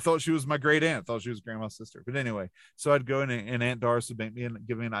I thought she was my great aunt. I thought she was grandma's sister. But anyway, so I'd go in, and Aunt Doris would make me and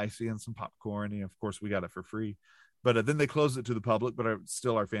give me an icy and some popcorn. And of course, we got it for free. But then they closed it to the public. But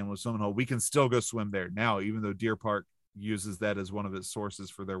still, our family swimming hole. We can still go swim there now, even though Deer Park uses that as one of its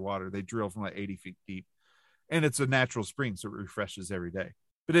sources for their water. They drill from like 80 feet deep, and it's a natural spring, so it refreshes every day.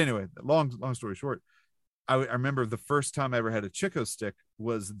 But anyway, long story short, I remember the first time I ever had a Chico stick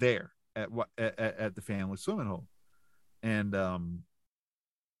was there at the family swimming hole, and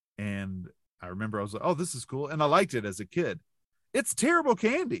I remember I was like, oh, this is cool. And I liked it as a kid. It's terrible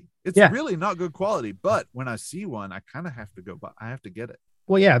candy. It's really not good quality. But when I see one, I kind of have to go buy. I have to get it.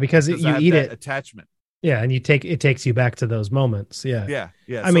 Well, yeah, because you eat it. Attachment. Yeah. And it takes you back to those moments. Yeah. Yeah.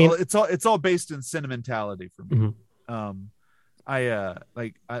 Yeah. I mean, it's all based in sentimentality for me. Mm-hmm. I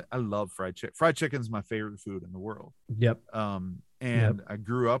love fried chicken. Fried chicken's my favorite food in the world. Yep. I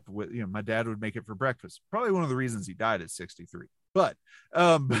grew up with, my dad would make it for breakfast. Probably one of the reasons he died at 63. But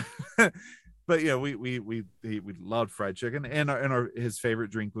but yeah, we loved fried chicken, and his favorite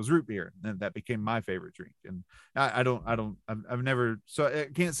drink was root beer, and that became my favorite drink. And I've never, so I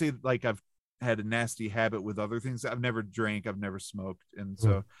can't say like I've had a nasty habit with other things. I've never drank, I've never smoked, and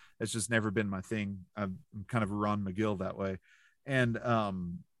so it's just never been my thing. I'm kind of a Ron McGill that way. And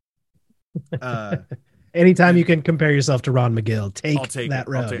anytime you can compare yourself to Ron McGill, take that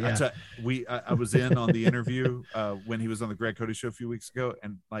road. I was in on the interview when he was on the Greg Cody show a few weeks ago,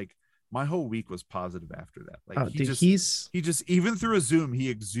 and like my whole week was positive after that. Like he just even through a Zoom, he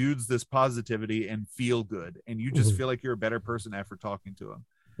exudes this positivity and feel good, and you just feel like you're a better person after talking to him.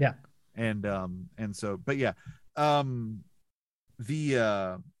 Yeah. And so, but yeah,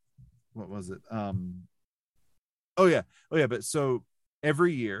 what was it? But so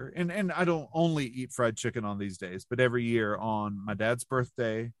every year, and I don't only eat fried chicken on these days, but every year on my dad's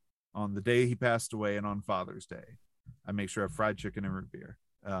birthday, on the day he passed away, and on Father's Day, I make sure I have fried chicken and root beer.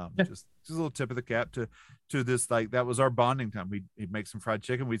 Just a little tip of the cap to this, like that was our bonding time. He'd make some fried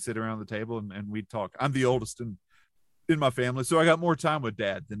chicken, we'd sit around the table and we'd talk. I'm the oldest in my family, so I got more time with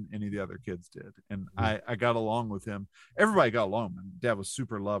Dad than any of the other kids did, and I got along with him. Everybody got along. Dad was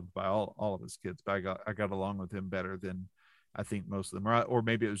super loved by all of his kids, but I got along with him better than I think most of them, or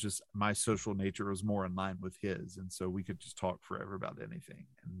maybe it was just my social nature was more in line with his, and so we could just talk forever about anything.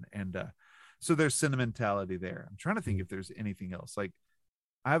 And so there's sentimentality there. I'm trying to think if there's anything else. Like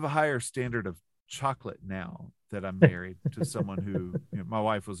I have a higher standard of chocolate now that I'm married to someone who, my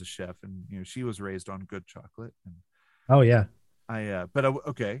wife was a chef, and she was raised on good chocolate. And oh yeah,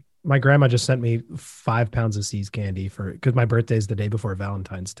 okay. My grandma just sent me 5 pounds of See's candy because my birthday is the day before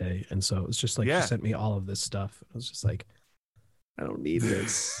Valentine's Day, and so it was just like she sent me all of this stuff. I was just like, I don't need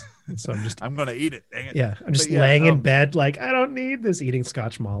this. So I'm gonna eat it. Dang it. Yeah, I'm just laying in bed like I don't need this, eating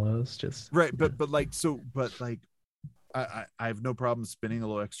Scotch mallows. Just right, but I have no problem spending a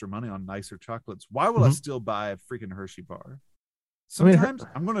little extra money on nicer chocolates. Why will I still buy a freaking Hershey bar? Sometimes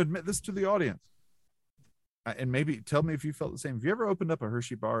I'm going to admit this to the audience, and maybe tell me if you felt the same. Have you ever opened up a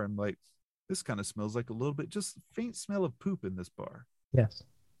Hershey bar and like, this kind of smells like a little bit, just faint smell of poop in this bar? Yes.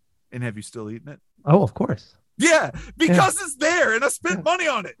 And have you still eaten it? Oh, of course. Yeah, because it's there and I spent money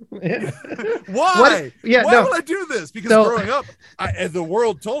on it. Yeah. Why? Why will I do this? Because growing up, the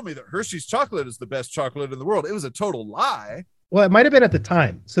world told me that Hershey's chocolate is the best chocolate in the world. It was a total lie. Well, it might have been at the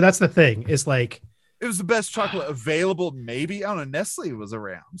time. So that's the thing. Is like it was the best chocolate available. Maybe I don't know. Nestle was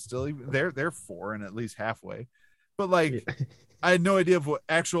around still. They're foreign at least halfway, but like I had no idea of what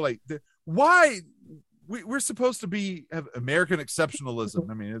actual why. We're supposed to have American exceptionalism.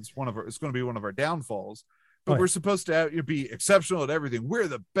 I mean, it's going to be one of our downfalls. But we're supposed to be exceptional at everything. We're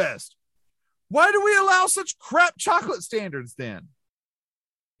the best. Why do we allow such crap chocolate standards then?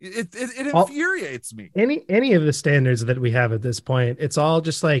 It All infuriates me any of the standards that we have at this point, it's all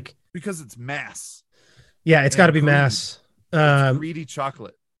just like, because it's mass yeah, it's got to and be greed. mass. It's Um, greedy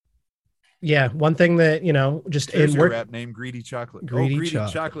chocolate. yeah, one thing that, just There's in your work, rap name, Greedy Chocolate. Oh, greedy Greedy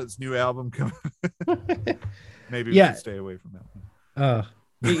chocolate. Chocolate's new album coming. Maybe we Yeah. should stay away from that one. Uh,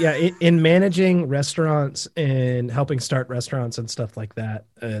 yeah, in managing restaurants and helping start restaurants and stuff like that,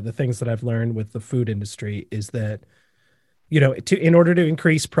 the things that I've learned with the food industry is that, in order to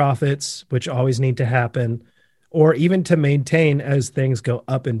increase profits, which always need to happen, or even to maintain as things go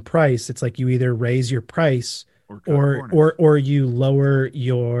up in price, it's like you either raise your price Or cut or corners. or or you lower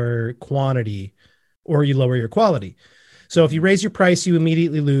your quantity or you lower your quality. So if you Mhm. raise your price, you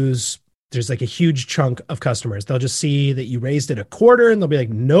immediately lose. There's like a huge chunk of customers. They'll just see that you raised it a quarter and they'll be like,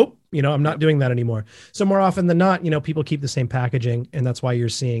 nope, I'm not Yep. doing that anymore. So more often than not, people keep the same packaging. And that's why you're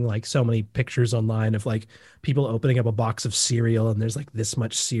seeing like so many pictures online of like people opening up a box of cereal and there's like this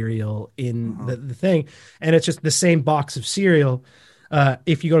much cereal in Uh-huh. the thing. And it's just the same box of cereal.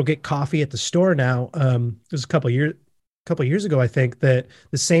 If you go to get coffee at the store now, there's a couple years ago, I think that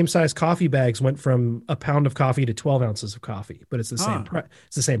the same size coffee bags went from a pound of coffee to 12 ounces of coffee, but it's the same Huh. price.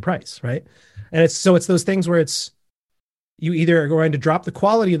 It's the same price, right? And it's those things where it's you either are going to drop the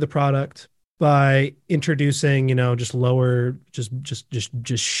quality of the product by introducing, just lower, just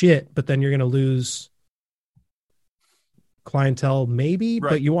shit, but then you're going to lose clientele, maybe,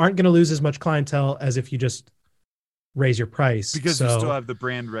 but Right. you aren't going to lose as much clientele as if you just raise your price. Because you still So have the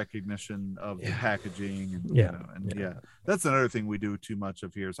brand recognition of the yeah, packaging and yeah, yeah. yeah, that's another thing we do too much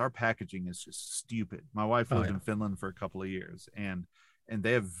of here is our packaging is just stupid. My wife Oh lived yeah. in Finland for a couple of years, and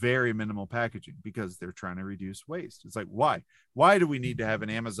they have very minimal packaging because they're trying to reduce waste. It's like, why do we need to have an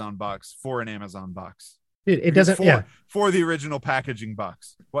Amazon box for an Amazon box? It doesn't. Yeah. For the original packaging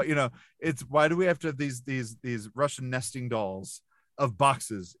box? What, it's why do we have to have these Russian nesting dolls of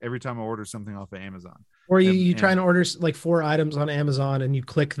boxes every time I order something off of Amazon? Or you, and you try and and order like 4 items on Amazon and you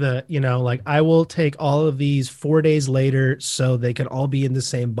click like I will take all of these 4 days later so they can all be in the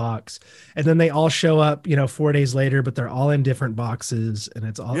same box. And then they all show up, 4 days later, but they're all in different boxes. And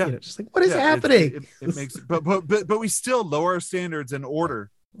it's all, Yeah, just like, what is yeah, happening? it makes but we still lower our standards and order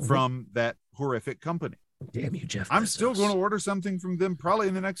Mhm. from that horrific company. Damn you, Jeff I'm still going Bezos. to order something from them probably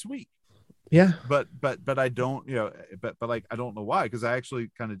in the next week. Yeah. But I don't, but like I don't know why, because I actually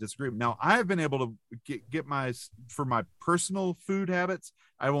kind of disagree. Now I've been able to get my for my personal food habits.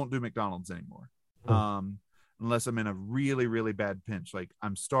 I won't do McDonald's anymore, Hmm. unless I'm in a really really bad pinch, like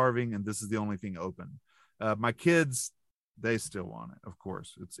I'm starving and this is the only thing open. My kids, they still want it. Of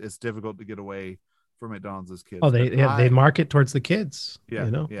course, it's difficult to get away from McDonald's as Oh, kids, but they market towards the kids, yeah,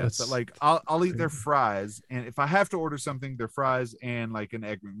 yeah. But that's like I'll eat their fries, and if I have to order something, their fries and like an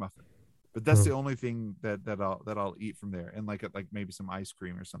egg McMuffin. But that's Hmm. the only thing that I'll eat from there, and like maybe some ice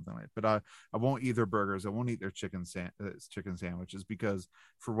cream or something like that. But I won't eat their burgers. I won't eat their chicken sandwiches, because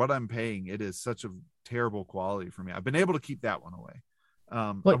for what I'm paying, it is such a terrible quality for me. I've been able to keep that one away.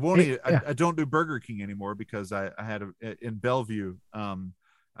 I look, won't eat. yeah. I don't do Burger King anymore because I had in Bellevue.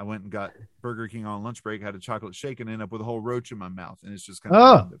 I went and got Burger King on lunch break, had a chocolate shake, and ended up with a whole roach in my mouth, and it's just kind of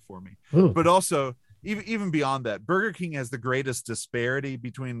Oh, ruined it for me. ooh, But also, even beyond that, Burger King has the greatest disparity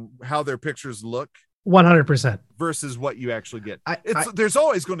between how their pictures look 100%. versus what you actually get. I There's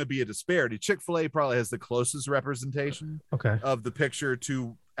always going to be a disparity. Chick-fil-A probably has the closest representation okay. of the picture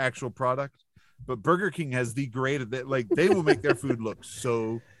to actual product, but Burger King has the greatest. Like they will make their food look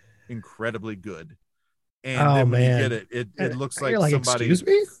so incredibly good, and Oh then when you get man. it And looks you're like like, somebody excuse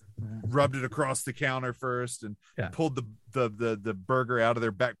me? rubbed it across the counter first and Yeah. pulled the burger out of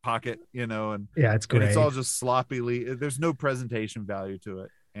their back pocket, Yeah, it's and it's great. all just sloppily. There's no presentation value to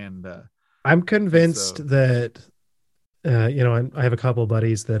it, I'm and so convinced that I have a couple of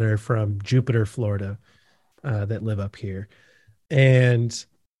buddies that are from Jupiter, Florida, that live up here, and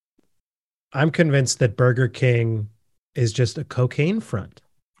I'm convinced that Burger King is just a cocaine front.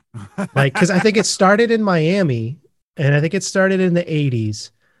 Like, because I think it started in Miami, and I think it started in the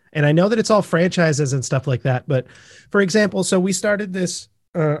 '80s, and I know that it's all franchises and stuff like that. But for example, so we started this.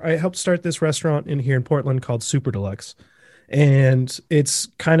 I helped start this restaurant in here in Portland called Super Deluxe, and it's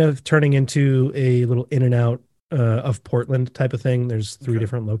kind of turning into a little in and out of Portland type of thing. There's three okay.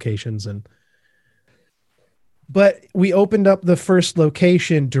 different locations, but we opened up the first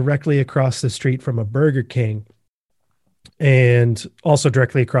location directly across the street from a Burger King, and also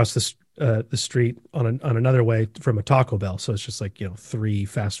directly across the street on another way from a Taco Bell. So it's just like three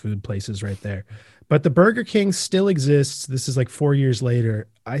fast food places right there. But the Burger King still exists. This is like 4 years later.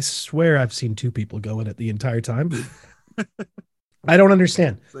 I swear I've seen two people go in it the entire time. I don't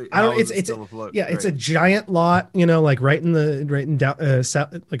understand. It's like, I don't. how is It's it it's still afloat? yeah. It's Right. a giant lot. Like right in down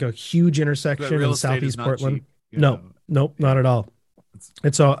south, like a huge But intersection real in estate is southeast not Portland. cheap, No, nope, not and at all. it's,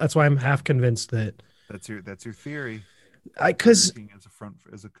 It's all. That's why I'm half convinced that that's your theory. Burger because King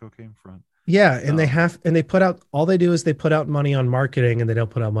as a cocaine front. yeah, and Um, they put out all they do is they put out money on marketing and they don't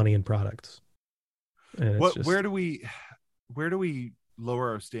put out money in products. And it's what just where do we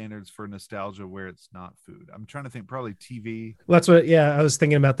lower our standards for nostalgia where it's not food? I'm trying to think. Probably TV. well, that's what yeah, I was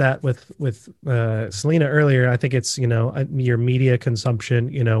thinking about that with Selena earlier. I think it's, your media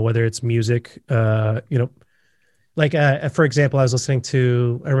consumption, whether it's music, like for example, I was listening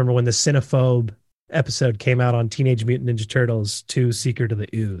to I remember when the Cinephobe episode came out on Teenage Mutant Ninja Turtles 2 Secret of the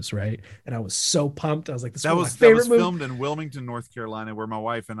Ooze, right? And I was so pumped. I was like, this is That one of my was that favorite was movies. filmed in Wilmington, North Carolina, where my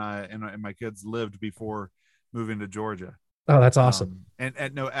wife and I and my kids lived before moving to Georgia. Oh, that's awesome. And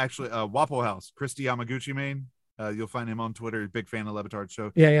no, actually, Waffle House, Christy Yamaguchi main. You'll find him on Twitter. Big fan of Levitard's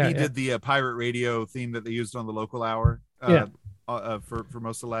show. Yeah, yeah, He yeah. did the pirate radio theme that they used on the local hour Yeah. for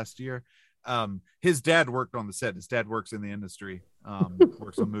most of last year. His dad worked on the set. His dad works in the industry,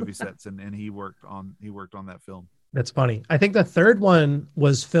 works on movie sets, and he worked on that film. That's funny. I think the third one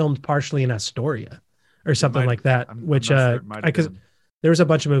was filmed partially in Astoria or It something might. like that, I'm which not sure. It might have because been. there was a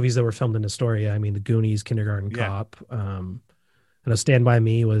bunch of movies that were filmed in Astoria. I mean, The Goonies, Kindergarten Yeah. Cop, Stand By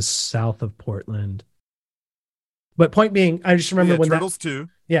Me was south of Portland. But point being, I just remember Yeah, when Turtles too.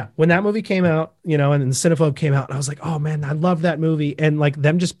 when that movie came out, and then the Cinephobe came out, and I was like, oh man, I love that movie. And like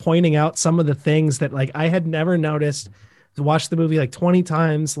them just pointing out some of the things that like I had never noticed. Watched the movie like 20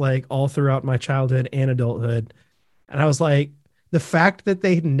 times, like all throughout my childhood and adulthood. And I was like, the fact that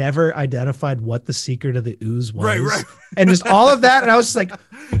they never identified what the secret of the ooze Right, was, right. and just all of that. And I was just like,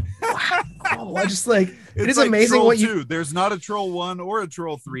 wow. I just like, it It's is like amazing Troll what you, 2. There's not a Troll 1 or a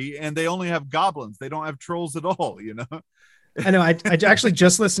Troll 3, and they only have goblins. They don't have trolls at all, you know? I know. I actually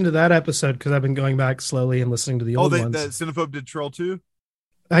just listened to that episode because I've been going back slowly and listening to the Oh, old the ones. Cinephobe did Troll 2?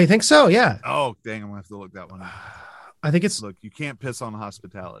 I think so. Yeah. Oh, dang, I'm going to have to look that one up. I think it's, Look, you can't piss on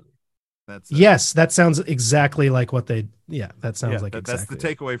hospitality. That's yes, that sounds exactly like what they, yeah, that sounds like that's exactly.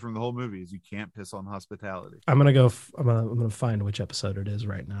 the takeaway from the whole movie is you can't piss on hospitality. I'm gonna go. I'm gonna find which episode it is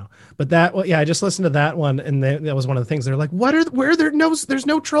right now. But that, well, yeah, I just listened to that one, and that was one of the things. They're like, where are there no? There's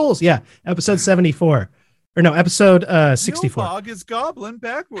no trolls. Yeah, episode 74, or no, episode 64. Nilbog is goblin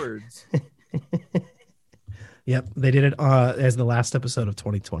backwards. Yep, they did it as the last episode of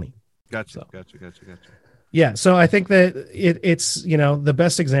 2020. Gotcha, So. gotcha. Yeah, so I think that it's the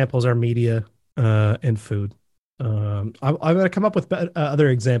best examples are media and food. I'm going to come up with other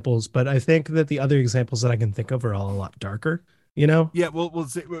examples, but I think that the other examples that I can think of are all a lot darker. Yeah, well, we'll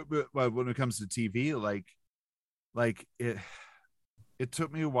see. When it comes to TV, like it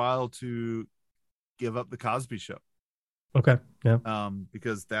took me a while to give up the Cosby Show. Okay, yeah.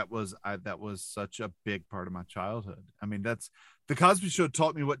 Because that was such a big part of my childhood. I mean, the Cosby Show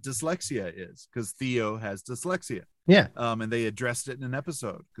taught me what dyslexia is because Theo has dyslexia. Yeah. And they addressed it in an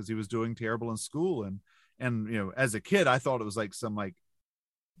episode because he was doing terrible in school, and as a kid, I thought it was like some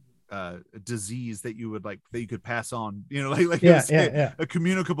disease that you could pass on, a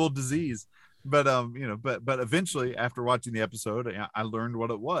communicable disease. But but eventually, after watching the episode, I learned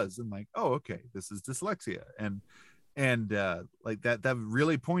what it was, and like, oh, okay, this is dyslexia, and like that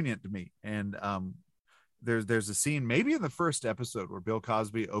really poignant to me. And there's a scene maybe in the first episode where Bill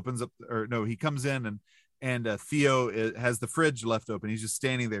Cosby opens up, or no, he comes in and Theo has the fridge left open. He's just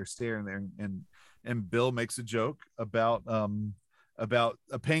standing there staring there, and Bill makes a joke about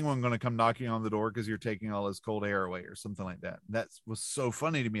a penguin going to come knocking on the door because you're taking all his cold air away or something like that. That was so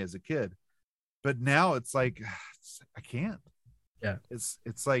funny to me as a kid, but now it's like I can't. Yeah, it's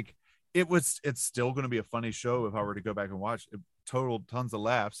like it's still going to be a funny show if I were to go back and watch it. Total tons of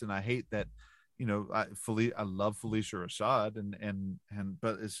laughs, and I hate that. I love Felicia Rashad, and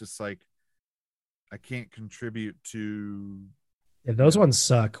but it's just like I can't contribute to. Yeah, those ones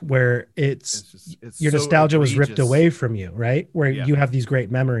suck where it's your so nostalgia was ripped egregious. away from you, right? Where you have these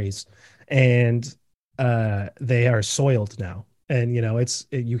great memories and they are soiled now. And,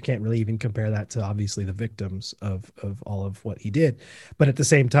 you can't really even compare that to obviously the victims of all of what he did. But at the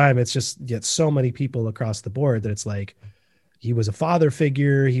same time, it's just yet so many people across the board that it's like, he was a father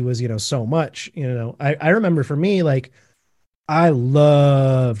figure. He was, so much, I remember for me, like I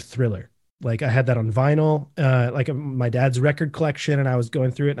loved Thriller. Like I had that on vinyl, like my dad's record collection, and I was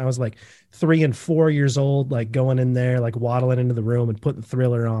going through it, and I was like 3 and 4 years old, like going in there, like waddling into the room and putting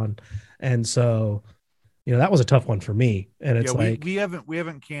Thriller on. And so, that was a tough one for me. And it's we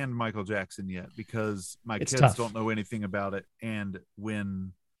haven't canned Michael Jackson yet because my kids tough. Don't know anything about it. And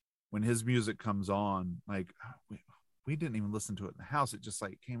when his music comes on, like we didn't even listen to it in the house. It just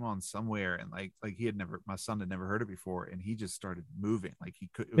like came on somewhere, and like my son had never heard it before, and he just started moving. Like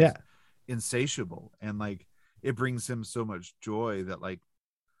it was insatiable, and like it brings him so much joy that like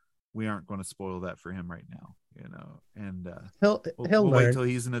we aren't going to spoil that for him right now, you know. And he'll we'll learn. wait till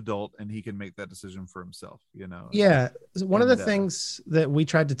he's an adult and he can make that decision for himself, you know. Yeah, one of the things that we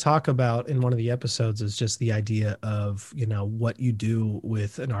tried to talk about in one of the episodes is just the idea of, you know, what you do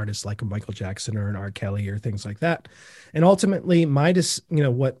with an artist like a Michael Jackson or an R. Kelly or things like that. And ultimately,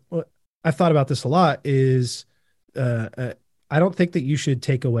 what I've thought about this a lot is, I don't think that you should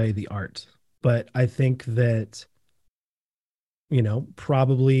take away the art, but I think that, you know,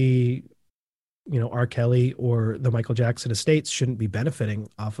 probably, you know, R. Kelly or the Michael Jackson estates shouldn't be benefiting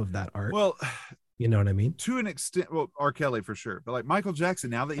off of that art. Well, you know what I mean? To an extent, well, R. Kelly for sure, but like Michael Jackson,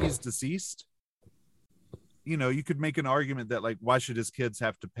 now that he's deceased, you know, you could make an argument that like, why should his kids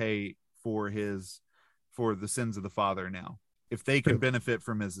have to pay for the sins of the father now, if they can benefit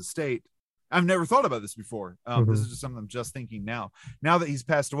from his estate? I've never thought about this before. This is just something I'm just thinking now. Now that he's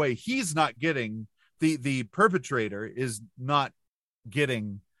passed away, he's not getting the perpetrator is not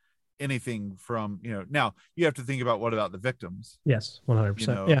getting anything from, you know. Now you have to think about, what about the victims? Yes, 100%. You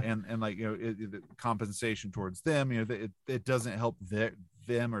know, yeah. and like, you know, compensation towards them, you know, it doesn't help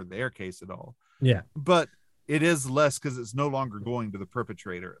them or their case at all. Yeah, but it is less because it's no longer going to the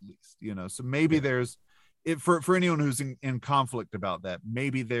perpetrator, at least, you know. So maybe there's it for anyone who's in conflict about that,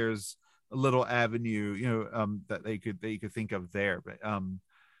 maybe there's a little avenue, you know, that they could think of there.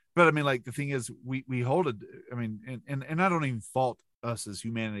 But I mean, like, the thing is, we hold it. I mean, and I don't even fault us as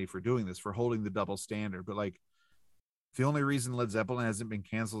humanity for doing this, for holding the double standard. But like, the only reason Led Zeppelin hasn't been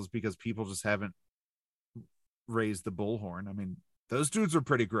canceled is because people just haven't raised the bullhorn. I mean, those dudes are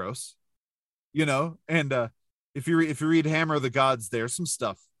pretty gross, you know. And if you read Hammer of the Gods, there's some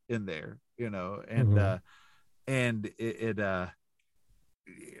stuff in there, you know. And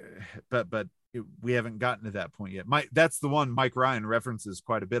we haven't gotten to that point yet. That's the one Mike Ryan references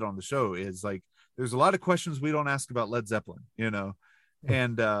quite a bit on the show, is like, there's a lot of questions we don't ask about Led Zeppelin, you know.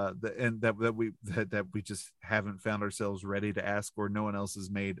 And that we just haven't found ourselves ready to ask, or no one else has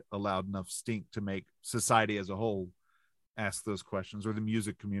made a loud enough stink to make society as a whole ask those questions, or the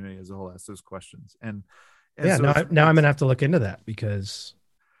music community as a whole ask those questions. And yeah, so now I'm gonna have to look into that, because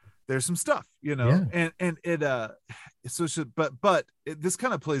there's some stuff, you know. And it this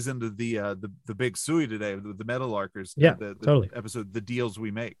kind of plays into the big suey today, the Metalarkers, the totally episode, the deals we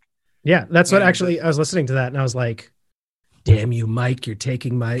make. Yeah, that's what actually I was listening to that, and I was like, damn you, Mike, you're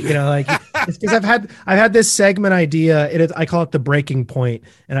taking my, you know, like, it's because I've had this segment idea. I call it the breaking point,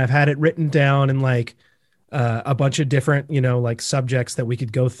 and I've had it written down in like a bunch of different, you know, like subjects that we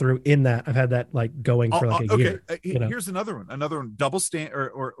could go through in that. I've had that like going for like a year. You know? Here's another one, double stand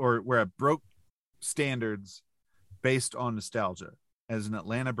or where I broke standards based on nostalgia as an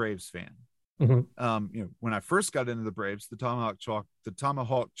Atlanta Braves fan. Mm-hmm. You know, when I first got into the Braves, the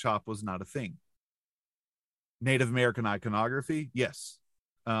tomahawk chop was not a thing. Native American iconography, yes,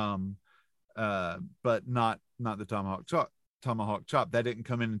 but not the tomahawk chop. That didn't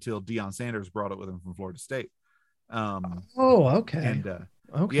come in until Deion Sanders brought it with him from Florida State. Okay. And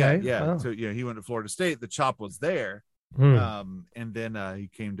okay, yeah. Wow. So he went to Florida State. The chop was there. And then he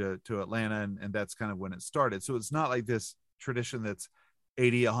came to Atlanta, and that's kind of when it started. So it's not like this tradition that's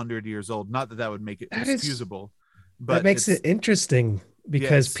 80, 100 years old. Not that would make it excusable, but that makes it interesting,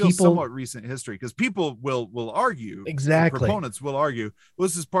 because it's still somewhat recent history, because people will argue, exactly, proponents will argue, well,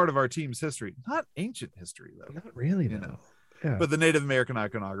 this is part of our team's history, not ancient history, though. Not really, you know. Yeah. But the Native American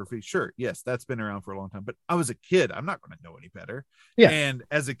iconography, sure, yes, that's been around for a long time. But I was a kid; I'm not going to know any better. Yeah. And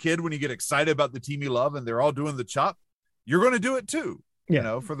as a kid, when you get excited about the team you love and they're all doing the chop, you're going to do it too. Yeah. You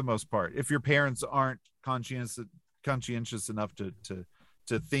know, for the most part, if your parents aren't conscientious enough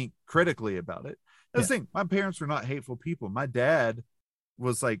to think critically about it. That's the thing. My parents were not hateful people. My dad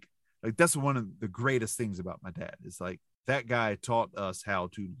was like that's one of the greatest things about my dad, is like, that guy taught us how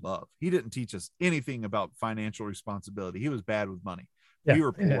to love. He didn't teach us anything about financial responsibility. He was bad with money. Yeah. We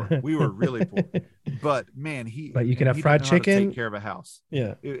were poor. Yeah. We were really poor. But man, but you can have fried chicken, take care of a house.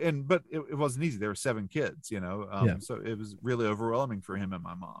 Yeah. But it wasn't easy. There were 7 kids, you know. So it was really overwhelming for him and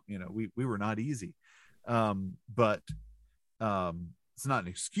my mom. You know, we were not easy. But it's not an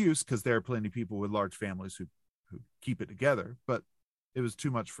excuse, because there are plenty of people with large families who keep it together, but it was too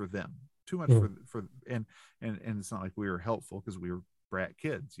much for them, for and it's not like we were helpful, because we were brat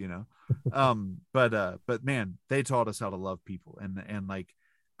kids, you know. But man, they taught us how to love people, and like,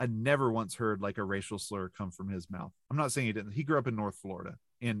 I never once heard like a racial slur come from his mouth. I'm not saying he didn't. He grew up in North Florida,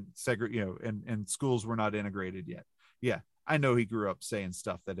 and schools were not integrated yet. Yeah, I know he grew up saying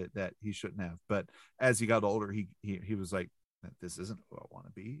stuff that he shouldn't have, but as he got older, he was like, this isn't who I want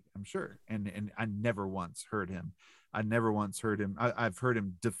to be, I'm sure. And I never once heard him. I've heard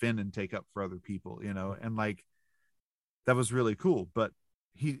him defend and take up for other people, and like, that was really cool. But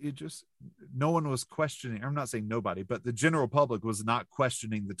no one was questioning. I'm not saying nobody, but the general public was not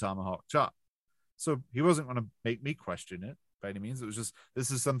questioning the tomahawk chop. So he wasn't going to make me question it by any means. It was just,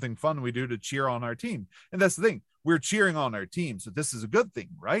 this is something fun we do to cheer on our team. And that's the thing. We're cheering on our team. So this is a good thing,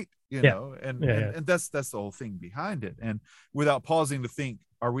 right? And that's the whole thing behind it. And without pausing to think,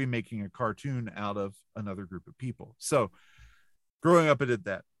 are we making a cartoon out of another group of people? So growing up, I did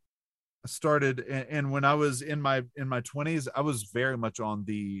that. I started, and when I was in my 20s, I was very much on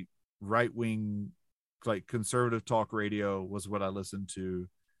the right wing, like conservative talk radio was what I listened to.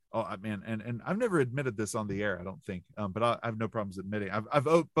 Oh man, and I've never admitted this on the air, I don't think, but I have no problems admitting. I've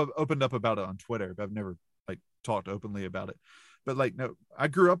opened up about it on Twitter, but I've never like talked openly about it. But like, no, I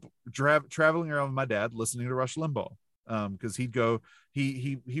grew up traveling around with my dad, listening to Rush Limbaugh, because he'd go.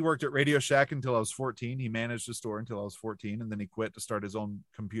 He worked at Radio Shack until I was 14. He managed a store until I was 14, and then he quit to start his own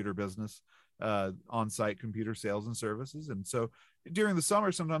computer business, on-site computer sales and services. And so during the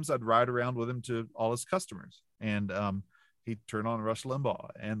summer, sometimes I'd ride around with him to all his customers, and he'd turn on Rush Limbaugh,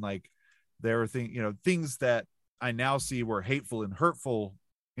 and like there were things that I now see were hateful and hurtful.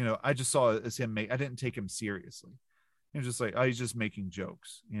 I just saw it as him I didn't take him seriously. Just like, oh, he's just making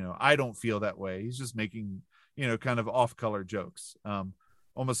jokes. I don't feel that way. He's just making, kind of off-color jokes,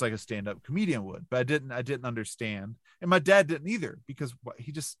 almost like a stand-up comedian would. But I didn't understand, and my dad didn't either, because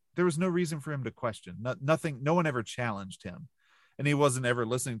there was no reason for him to question. Nothing. No one ever challenged him, and he wasn't ever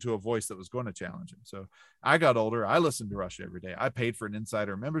listening to a voice that was going to challenge him. So I got older. I listened to Rush every day. I paid for an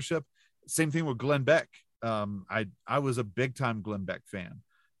insider membership. Same thing with Glenn Beck. I was a big-time Glenn Beck fan.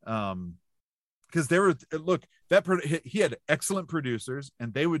 Because he had excellent producers,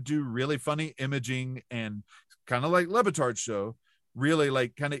 and they would do really funny imaging, and kind of like Le Batard's show, really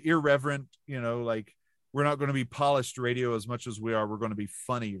like kind of irreverent, like, we're not going to be polished radio as much as we're going to be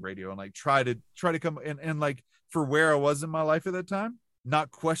funny radio, and like try to come and like, for where I was in my life at that time,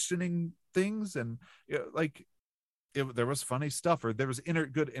 not questioning things, and like there was funny stuff, or there was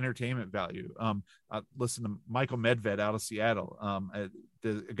good entertainment value. I listened to Michael Medved out of Seattle,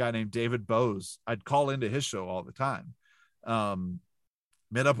 a guy named David Bose. I'd call into his show all the time.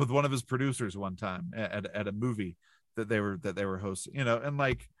 Met up with one of his producers one time at a movie that they were hosting, and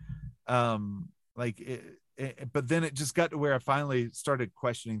like but then it just got to where I finally started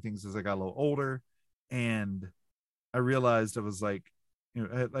questioning things as I got a little older, and I realized I was like,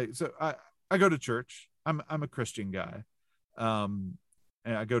 so I go to church. I'm a Christian guy. And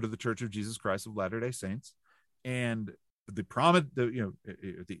I go to the Church of Jesus Christ of Latter-day Saints, and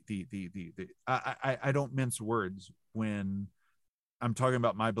I don't mince words when I'm talking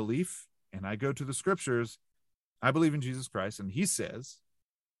about my belief, and I go to the scriptures. I believe in Jesus Christ, and he says,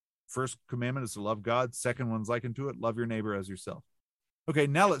 first commandment is to love God. Second one's likened to it, love your neighbor as yourself. Okay,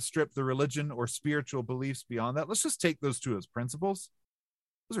 now let's strip the religion or spiritual beliefs beyond that. Let's just take those two as principles.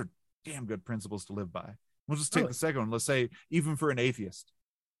 Those are damn good principles to live by. We'll just take the second one. Let's say, even for an atheist,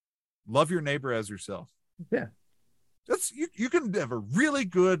 love your neighbor as yourself. Yeah, that's you can have a really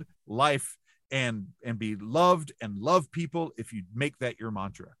good life and be loved and love people if you make that your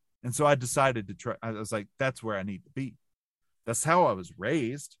mantra. And so I decided to try. I was like, that's where I need to be. That's how I was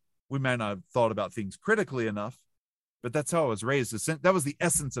raised. We might not have thought about things critically enough, but that's how I was raised. That was the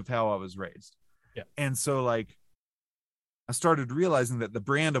essence of how I was raised. Yeah. And so like, I started realizing that the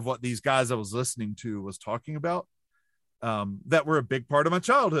brand of what these guys I was listening to was talking about, that were a big part of my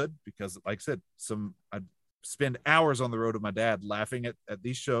childhood, because like I said, I'd spend hours on the road with my dad laughing at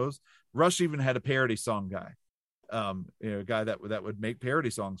these shows. Rush even had a parody song guy, a guy that would make parody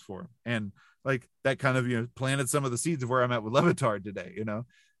songs for him. And like that kind of, planted some of the seeds of where I'm at with Le Batard today,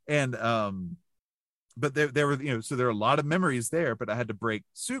 and, but there were, so there are a lot of memories there, but I had to break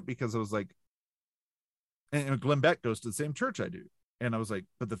suit because I was like, and Glenn Beck goes to the same church I do. And I was like,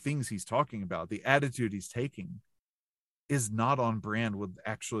 but the things he's talking about, the attitude he's taking, is not on brand with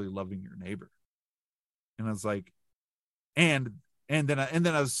actually loving your neighbor. And I was like, and then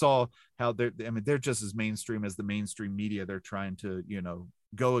I saw how they're just as mainstream as the mainstream media they're trying to,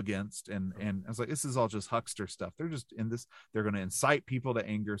 go against. And I was like, this is all just huckster stuff. They're just in this, they're going to incite people to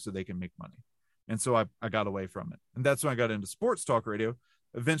anger so they can make money. And so I got away from it. And that's when I got into sports talk radio.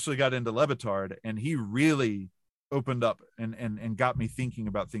 Eventually got into Le Batard, and he really opened up and got me thinking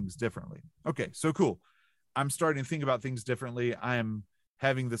about things differently. Okay, so cool. I'm starting to think about things differently. I am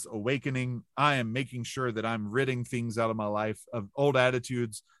having this awakening. I am making sure that I'm ridding things out of my life, of old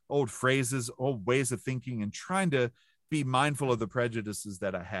attitudes, old phrases, old ways of thinking, and trying to be mindful of the prejudices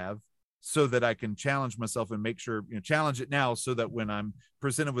that I have so that I can challenge myself and make sure, challenge it now so that when I'm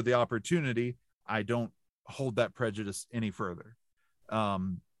presented with the opportunity, I don't hold that prejudice any further.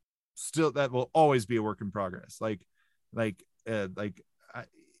 Still, that will always be a work in progress.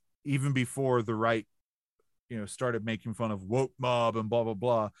 Even before the right, started making fun of woke mob and blah, blah,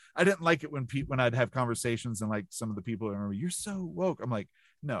 blah. I didn't like it when I'd have conversations and like some of the people remember, you're so woke. I'm like,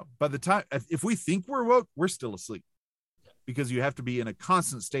 no, by the time, if we think we're woke, we're still asleep, because you have to be in a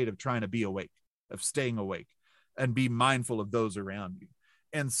constant state of trying to be awake, of staying awake and be mindful of those around you.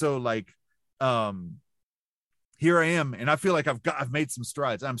 And so here I am, and I feel like I've made some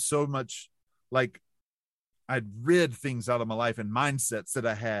strides. I'm so much like I'd rid things out of my life and mindsets that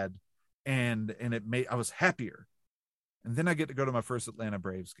I had, and I was happier. And then I get to go to my first Atlanta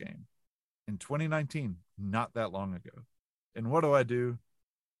Braves game in 2019, not that long ago. And what do?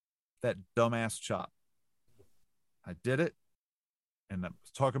 That dumbass chop. I did it, and I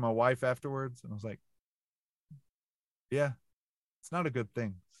was talking to my wife afterwards, and I was like, yeah, it's not a good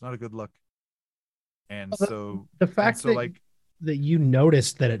thing. It's not a good look. And so the fact that you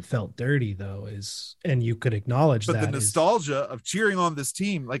noticed that it felt dirty though and you could acknowledge but that the nostalgia of cheering on this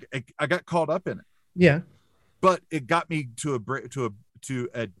team, like I got caught up in it. Yeah. But it got me to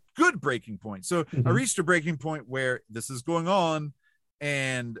a good breaking point. So I reached a breaking point where this is going on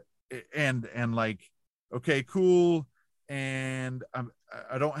and like, okay, cool. And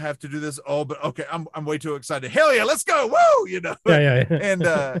I don't have to do this. Oh, but okay, I'm way too excited. Hell yeah, let's go. Woo,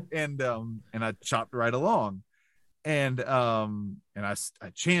 Yeah. and I chopped right along. And I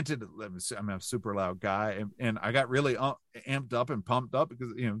chanted. I'm a super loud guy, and I got really amped up and pumped up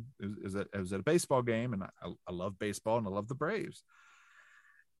because it was at a baseball game, and I love baseball and I love the Braves.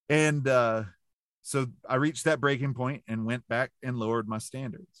 And so I reached that breaking point and went back and lowered my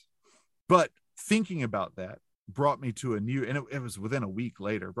standards. But thinking about that brought me to a new, and it was within a week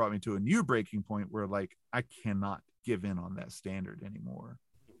later, brought me to a new breaking point where like I cannot give in on that standard anymore.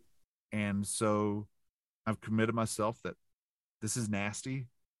 And so I've committed myself that this is nasty.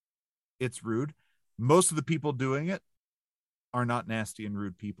 It's rude. Most of the people doing it are not nasty and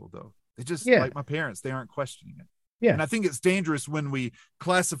rude people, though. They just, like my parents, they aren't questioning it. Yeah. And I think it's dangerous when we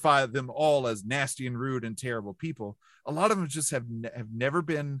classify them all as nasty and rude and terrible people. A lot of them just have never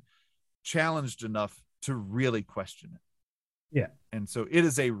been challenged enough to really question it. Yeah. And so it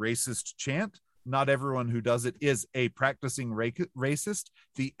is a racist chant. Not everyone who does it is a practicing racist.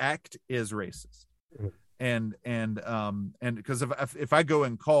 The act is racist. And because if I go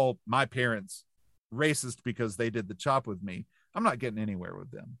and call my parents racist because they did the chop with me, I'm not getting anywhere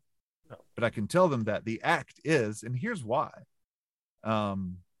with them. No. But I can tell them that the act is, and here's why.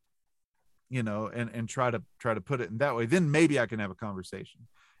 And try to put it in that way. Then maybe I can have a conversation.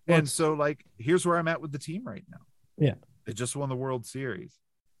 And so, like, here's where I'm at with the team right now. Yeah. They just won the World Series.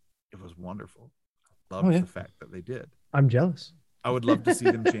 It was wonderful. I loved the fact that they did. I'm jealous. I would love to see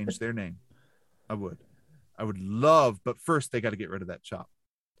them change their name. I would love, but first they got to get rid of that chop.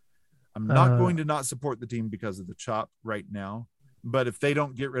 I'm not going to not support the team because of the chop right now. But if they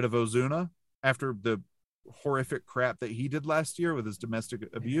don't get rid of Ozuna after the horrific crap that he did last year with his domestic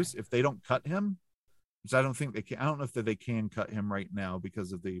abuse, if they don't cut him, which I don't think they can. I don't know if they can cut him right now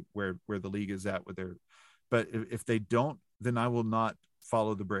because of the where the league is at with their. But if they don't, then I will not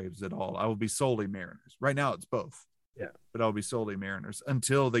follow the Braves at all. I will be solely Mariners. Right now, it's both. Yeah, but I'll be solely Mariners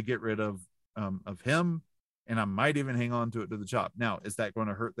until they get rid of him, and I might even hang on to it to the chop. Now, is that going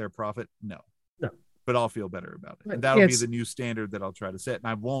to hurt their profit? No. But I'll feel better about it. And that'll be the new standard that I'll try to set. And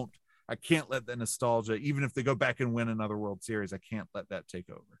I can't let the nostalgia, even if they go back and win another World Series, I can't let that take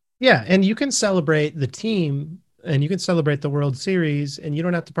over. Yeah. And you can celebrate the team and you can celebrate the World Series and you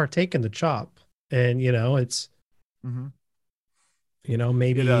don't have to partake in the chop. And, it's,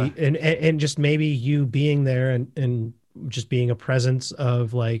 maybe, and just maybe you being there and just being a presence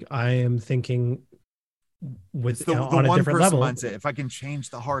of like, I am thinking with the on a different level mindset. If I can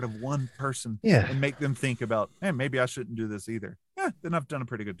change the heart of one person and make them think about, hey, maybe I shouldn't do this either. Then I've done a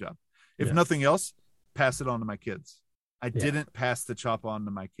pretty good job. If nothing else, pass it on to my kids. I didn't pass the chop on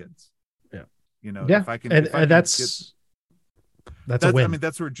to my kids. Yeah. If I can, that's a win. I mean,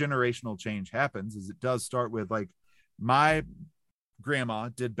 that's where generational change happens is it does start with like my grandma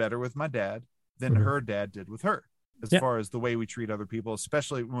did better with my dad than her dad did with her. As far as the way we treat other people,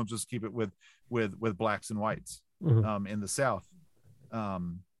 especially we'll just keep it with blacks and whites in the South.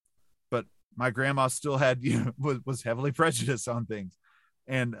 But my grandma still had, was heavily prejudiced on things.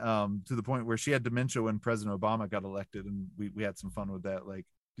 And to the point where she had dementia when President Obama got elected. And we had some fun with that. Like,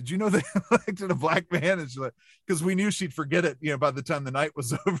 did you know they elected a black man? And she's like, because we knew she'd forget it, by the time the night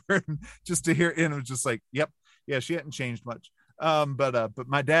was over. And just to hear it, and it was just like, yep. yeah, she hadn't changed much. But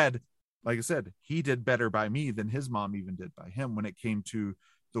my dad, like I said, he did better by me than his mom even did by him when it came to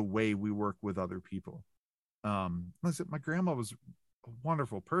the way we work with other people. Listen, my grandma was a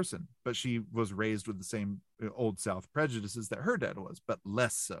wonderful person, but she was raised with the same old South prejudices that her dad was, but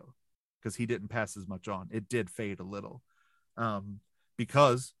less so, because he didn't pass as much on. It did fade a little,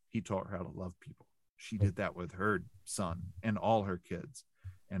 because he taught her how to love people. She did that with her son and all her kids,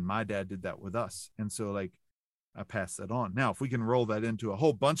 and my dad did that with us. And so, like, I pass that on. Now, if we can roll that into a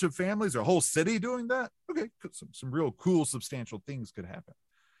whole bunch of families or a whole city doing that, okay, some real cool, substantial things could happen.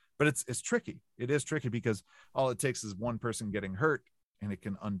 But it's tricky. It is tricky because all it takes is one person getting hurt, and it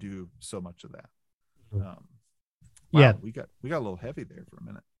can undo so much of that. Wow, yeah, we got a little heavy there for a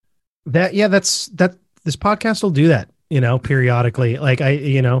minute. That's this podcast will do that, periodically. Like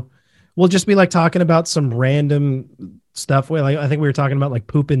we'll just be like talking about some random stuff. Where, like, I think we were talking about like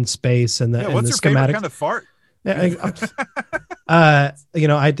poop in space and the what's the your favorite schematics. kind of fart?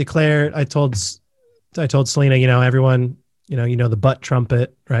 I told Selena, everyone. The butt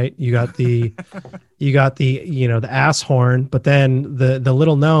trumpet, right? You got the the ass horn, but then the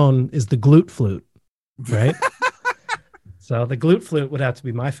little known is the glute flute, right? So the glute flute would have to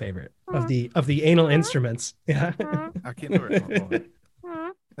be my favorite of the anal instruments. Yeah. I can't do it.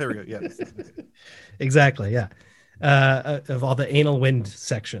 There we go. Yeah. Exactly. Yeah. Of all the anal wind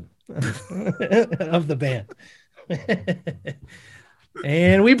section of the band.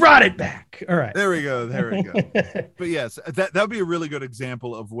 And we brought it back. All right. There we go. But yes, that would be a really good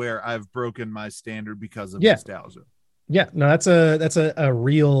example of where I've broken my standard because of nostalgia. Yeah. No, that's a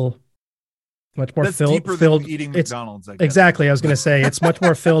real, much more deeper filled than eating McDonald's. I guess. Exactly. I was going to say it's much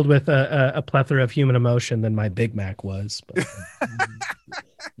more filled with a plethora of human emotion than my Big Mac was. But,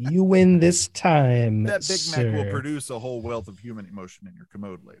 you win this time. That Big sir. Mac will produce a whole wealth of human emotion in your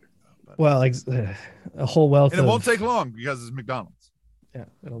commode later. But, well, a whole wealth. And it won't take long because it's McDonald's. Yeah,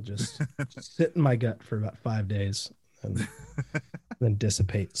 it'll just sit in my gut for about 5 days and then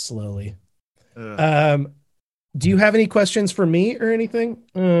dissipate slowly. Do you have any questions for me or anything?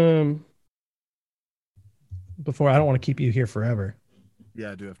 Before, I don't want to keep you here forever.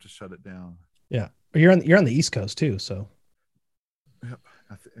 Yeah, I do have to shut it down. Yeah, but you're on the East Coast too, so. Yep.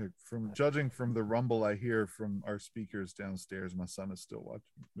 From judging from the rumble I hear from our speakers downstairs, my son is still watching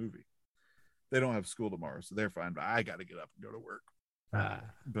the movie. They don't have school tomorrow, so they're fine. But I got to get up and go to work.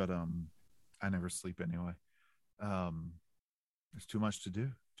 But I never sleep anyway. There's too much to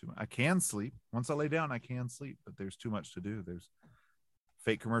do. I can sleep once I lay down. I can sleep, but there's too much to do. There's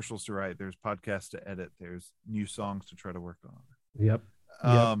fake commercials to write. There's podcasts to edit. There's new songs to try to work on. Yep.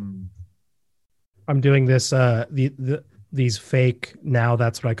 I'm doing this. These fake now.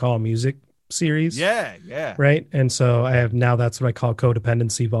 That's what I call music series. Yeah. Right. And so I have now. That's what I call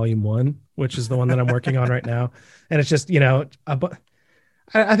Codependency Volume 1, which is the one that I'm working on right now. And it's just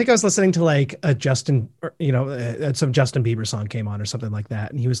I think I was listening to like a Justin, some Justin Bieber song came on or something like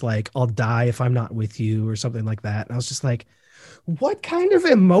that. And he was like, "I'll die if I'm not with you," or something like that. And I was just like, what kind of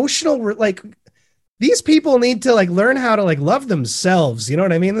emotional, these people need to like learn how to like love themselves. You know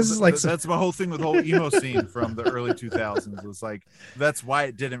what I mean? This is like, that's my whole thing with the whole emo scene from the early 2000s. Was like, that's why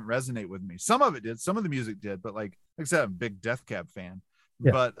it didn't resonate with me. Some of it did, some of the music did, but like I said, I'm a big Death Cab fan.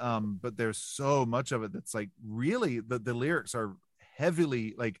 Yeah. But there's so much of it that's like really the lyrics are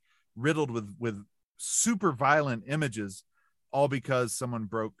heavily like riddled with super violent images, all because someone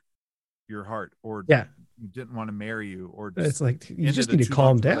broke your heart or didn't want to marry you, or it's like you just need to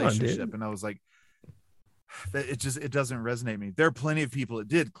calm down, dude. And I was like, it doesn't resonate with me. There are plenty of people it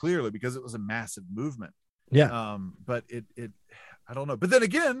did, clearly, because it was a massive movement. Yeah. But it I don't know. But then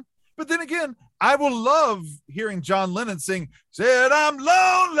again, I will love hearing John Lennon sing, "Said I'm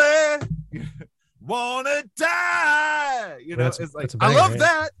lonely, wanna die." It's like, I love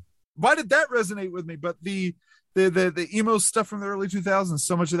that. Why did that resonate with me? But the emo stuff from the early 2000s,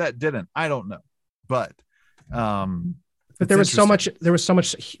 so much of that didn't. I don't know. But there was so much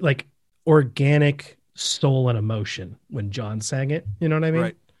like organic soul and emotion when John sang it. You know what I mean?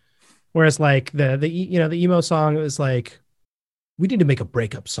 Right. Whereas like the emo song, it was like, we need to make a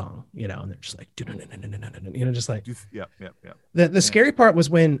breakup song, and they're just like, just like, yeah. The scary part was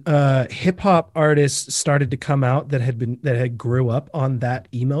when hip hop artists started to come out that had grew up on that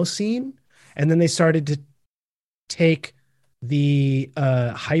emo scene, and then they started to take the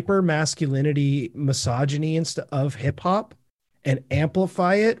hyper masculinity, misogyny and stuff of hip hop and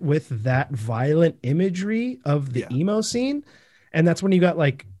amplify it with that violent imagery of the emo scene, and that's when you got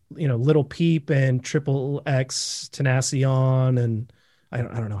like, Little Peep and Triple X Tenacion, and I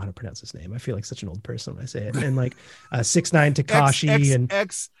don't know how to pronounce his name. I feel like such an old person when I say it. And like 6ix9ine Tekashi and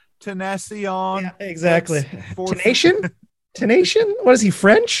Tenacion. Yeah, exactly. Fourth. Tenation? What is he,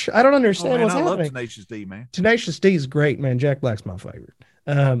 French? I don't Oh understand man, what's I love happening. Tenacious D, man. Tenacious D is great, man. Jack Black's my favorite.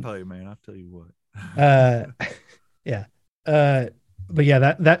 I'll Um, tell you, man. I'll tell you what. uh, yeah. Uh, but yeah,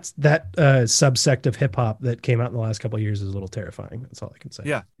 that subsect of hip hop that came out in the last couple of years is a little terrifying. That's all I can say.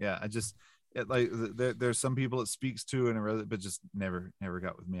 Yeah, yeah. There's some people it speaks to and but just never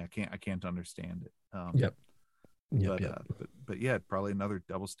got with me. I can't understand it. Yep. But yeah, probably another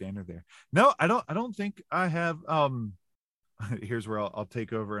double standard there. No, I don't think I have. Here's where I'll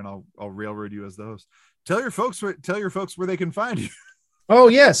take over and I'll railroad you as the host. Tell your folks where they can find you. Oh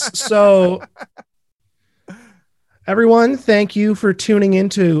yes. So everyone, thank you for tuning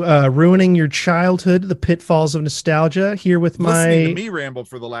into Ruining Your Childhood, the Pitfalls of Nostalgia, here with Listening to me ramble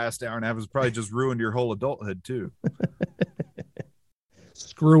for the last hour and a half has probably just ruined your whole adulthood too.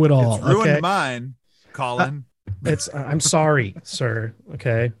 Screw it all. It's ruined mine, Colin. I'm sorry, sir.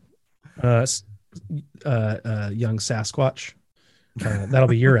 Okay. Young Sasquatch. That'll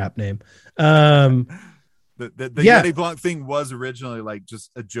be your app name. The Yeti Blanc thing was originally like just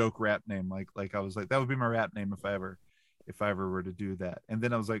a joke rap name. Like I was like, that would be my rap name if I ever were to do that. And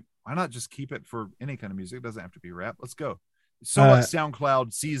then I was like, why not just keep it for any kind of music? It doesn't have to be rap. Let's go. So what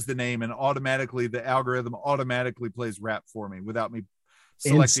SoundCloud sees the name and automatically the algorithm automatically plays rap for me without me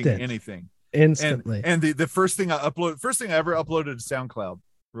selecting anything. Instantly. And the first thing I ever uploaded to SoundCloud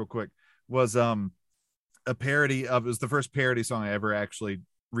real quick was a parody of, it was the first parody song I ever actually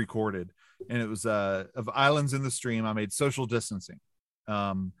recorded. And it was of Islands in the Stream. I made Social Distancing.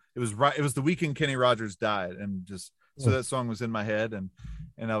 It was the weekend Kenny Rogers died, and just so that song was in my head, and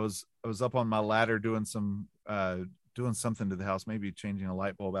I was up on my ladder doing something to the house, maybe changing a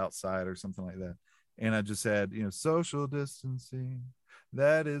light bulb outside or something like that. And I just said, social distancing,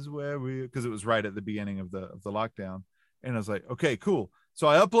 that is where because it was right at the beginning of the lockdown. And I was like, okay, cool. So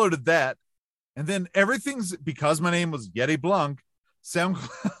I uploaded that, and then because my name was Yeti Blanc,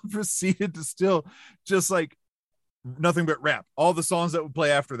 SoundCloud proceeded to still just like nothing but rap. All the songs that would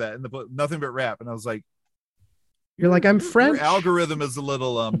play after that, and nothing but rap. And I was like, "You're like, I'm French." Your algorithm is a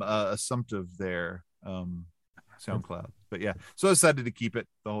little assumptive there, SoundCloud. But yeah, so I decided to keep it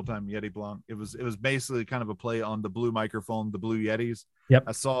the whole time, Yeti Blanc. It was basically kind of a play on the blue microphone, the blue Yetis. Yep.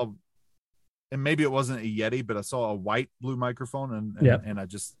 I saw, and maybe it wasn't a Yeti, but I saw a white blue microphone, and I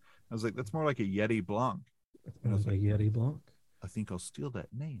was like, that's more like a Yeti Blanc. And I was like, Yeti Blanc. I think I'll steal that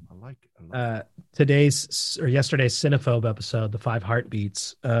name. I like it. Yesterday's Cinephobe episode, the 5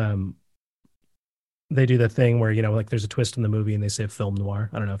 Heartbeats. They do the thing where like there's a twist in the movie and they say film noir.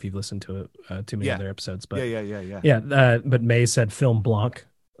 I don't know if you've listened to it too many of their episodes, but yeah. But May said film Blanc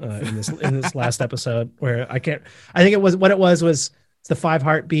in this last episode, where I think it was it's the 5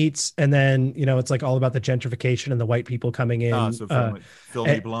 Heartbeats, and then it's like all about the gentrification and the white people coming in. So film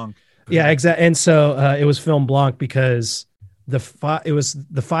Blanc. Yeah, exactly. And so it was film Blanc because it was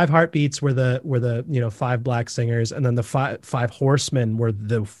the 5 Heartbeats were the 5 black singers, and then the five Horsemen were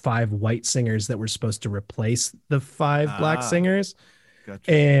the 5 white singers that were supposed to replace the 5 black singers. Gotcha.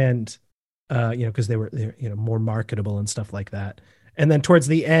 And because they're more marketable and stuff like that. And then towards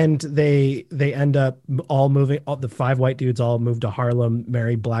the end, they end up all moving. All the 5 white dudes all move to Harlem,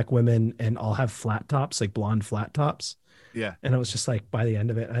 marry black women, and all have flat tops, like blonde flat tops. Yeah. And it was just like, by the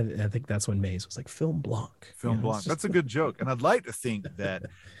end of it, I think that's when Maze was like, film Blanc. Blanc. That's a good joke. And I'd like to think that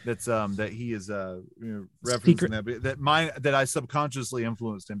he is referencing that I subconsciously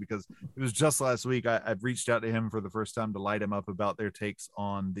influenced him, because it was just last week I'd reached out to him for the first time to light him up about their takes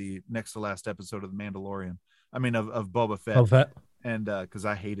on the next to last episode of The Mandalorian. I mean of Boba Fett. And because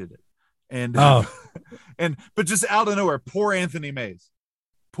I hated it. And but just out of nowhere, poor Anthony Mays,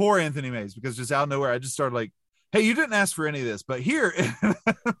 because just out of nowhere I just started like, hey, you didn't ask for any of this, but here,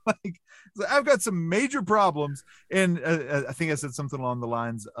 like, I've got some major problems. And I think I said something along the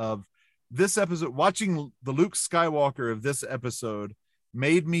lines of, this episode, watching the Luke Skywalker of this episode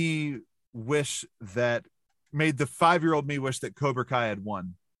made the 5-year-old me wish that Cobra Kai had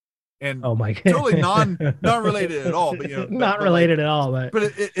won. And oh my God, totally non-related at all, but not related at all.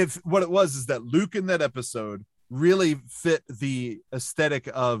 But if what it was is that Luke in that episode really fit the aesthetic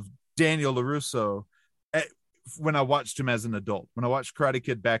of Daniel LaRusso. When I watched him as an adult, when I watched Karate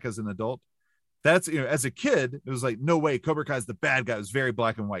Kid back as an adult, that's, as a kid, it was like, no way, Cobra Kai's the bad guy. It was very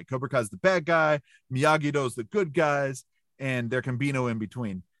black and white. Cobra Kai's the bad guy, Miyagi-Do's the good guys, and there can be no in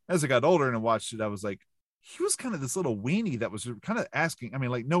between. As I got older and I watched it, I was like, he was kind of this little weenie that was kind of asking, I mean,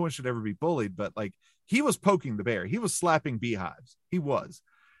 like, no one should ever be bullied, but like, he was poking the bear. He was slapping beehives. He was.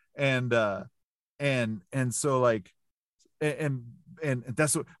 And so like, and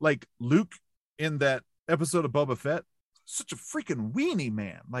that's what, like, Luke in that episode of Boba Fett, such a freaking weenie,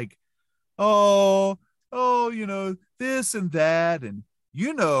 man. Like, oh, this and that, and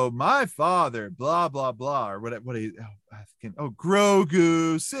my father, blah blah blah, or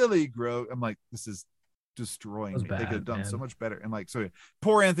Grogu, silly Grogu. I'm like, this is destroying me. They could have done so much better. And like, so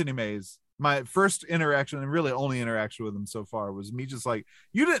poor Anthony Mays. My first interaction, and really only interaction with him so far, was me just like,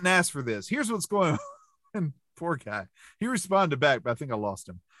 you didn't ask for this. Here's what's going on. And poor guy. He responded back, but I think I lost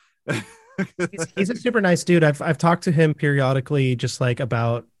him. He's a super nice dude. I've talked to him periodically, just like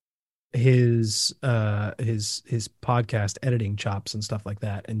about his podcast editing chops and stuff like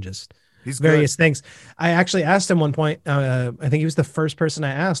that, and just various things. I actually asked him one point. I think he was the first person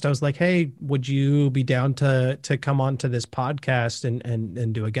I asked. I was like, "Hey, would you be down to come on to this podcast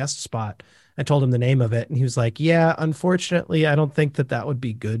and do a guest spot?" I told him the name of it, and he was like, "Yeah, unfortunately, I don't think that would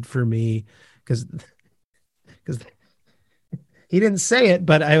be good for me because." He didn't say it,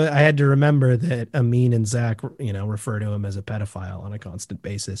 but I had to remember that Amin and Zach, refer to him as a pedophile on a constant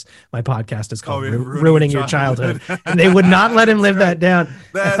basis. My podcast is called Ruining Your Childhood. And they would not let him live that down.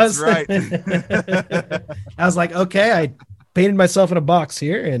 That's right. I was like, okay, I painted myself in a box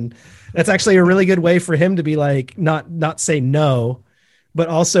here. And that's actually a really good way for him to be like, not say no, but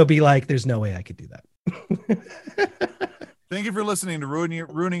also be like, there's no way I could do that. Thank you for listening to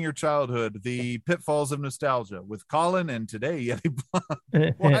Ruining Your Childhood, the pitfalls of nostalgia with Colin and today Yeti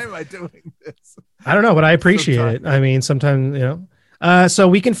Blanc. Why am I doing this? I don't know, but I appreciate it. I mean, sometimes, so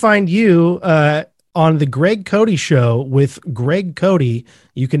we can find you on the Greg Cody Show with Greg Cody.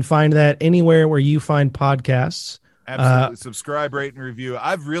 You can find that anywhere where you find podcasts. Absolutely. Subscribe, rate, and review.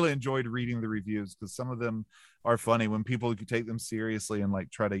 I've really enjoyed reading the reviews because some of them are funny when people take them seriously and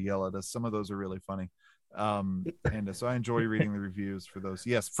like try to yell at us. Some of those are really funny. And so I enjoy reading the reviews for those.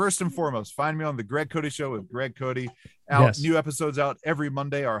 Yes, first and foremost, find me on the Greg Cody Show with Greg Cody. New episodes out every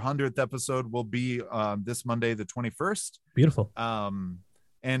Monday. Our 100th episode will be this Monday, the 21st. Beautiful.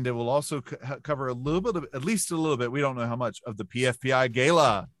 And it will also cover a little bit of, at least a little bit, we don't know how much, of the PFPI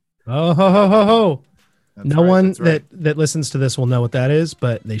Gala. Oh ho ho ho ho. No one that listens to this will know what that is,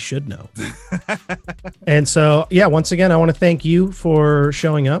 but they should know. And so, once again, I want to thank you for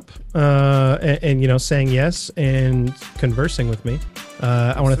showing up and saying yes and conversing with me.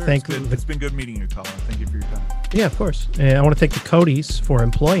 I want to thank. It's been good meeting you, Colin. Thank you for your time. Yeah, of course. And I want to thank the Codys for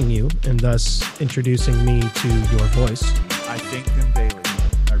employing you and thus introducing me to your voice. I thank them daily.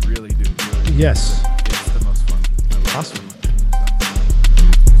 I really do. Yes. It's the most fun. Awesome.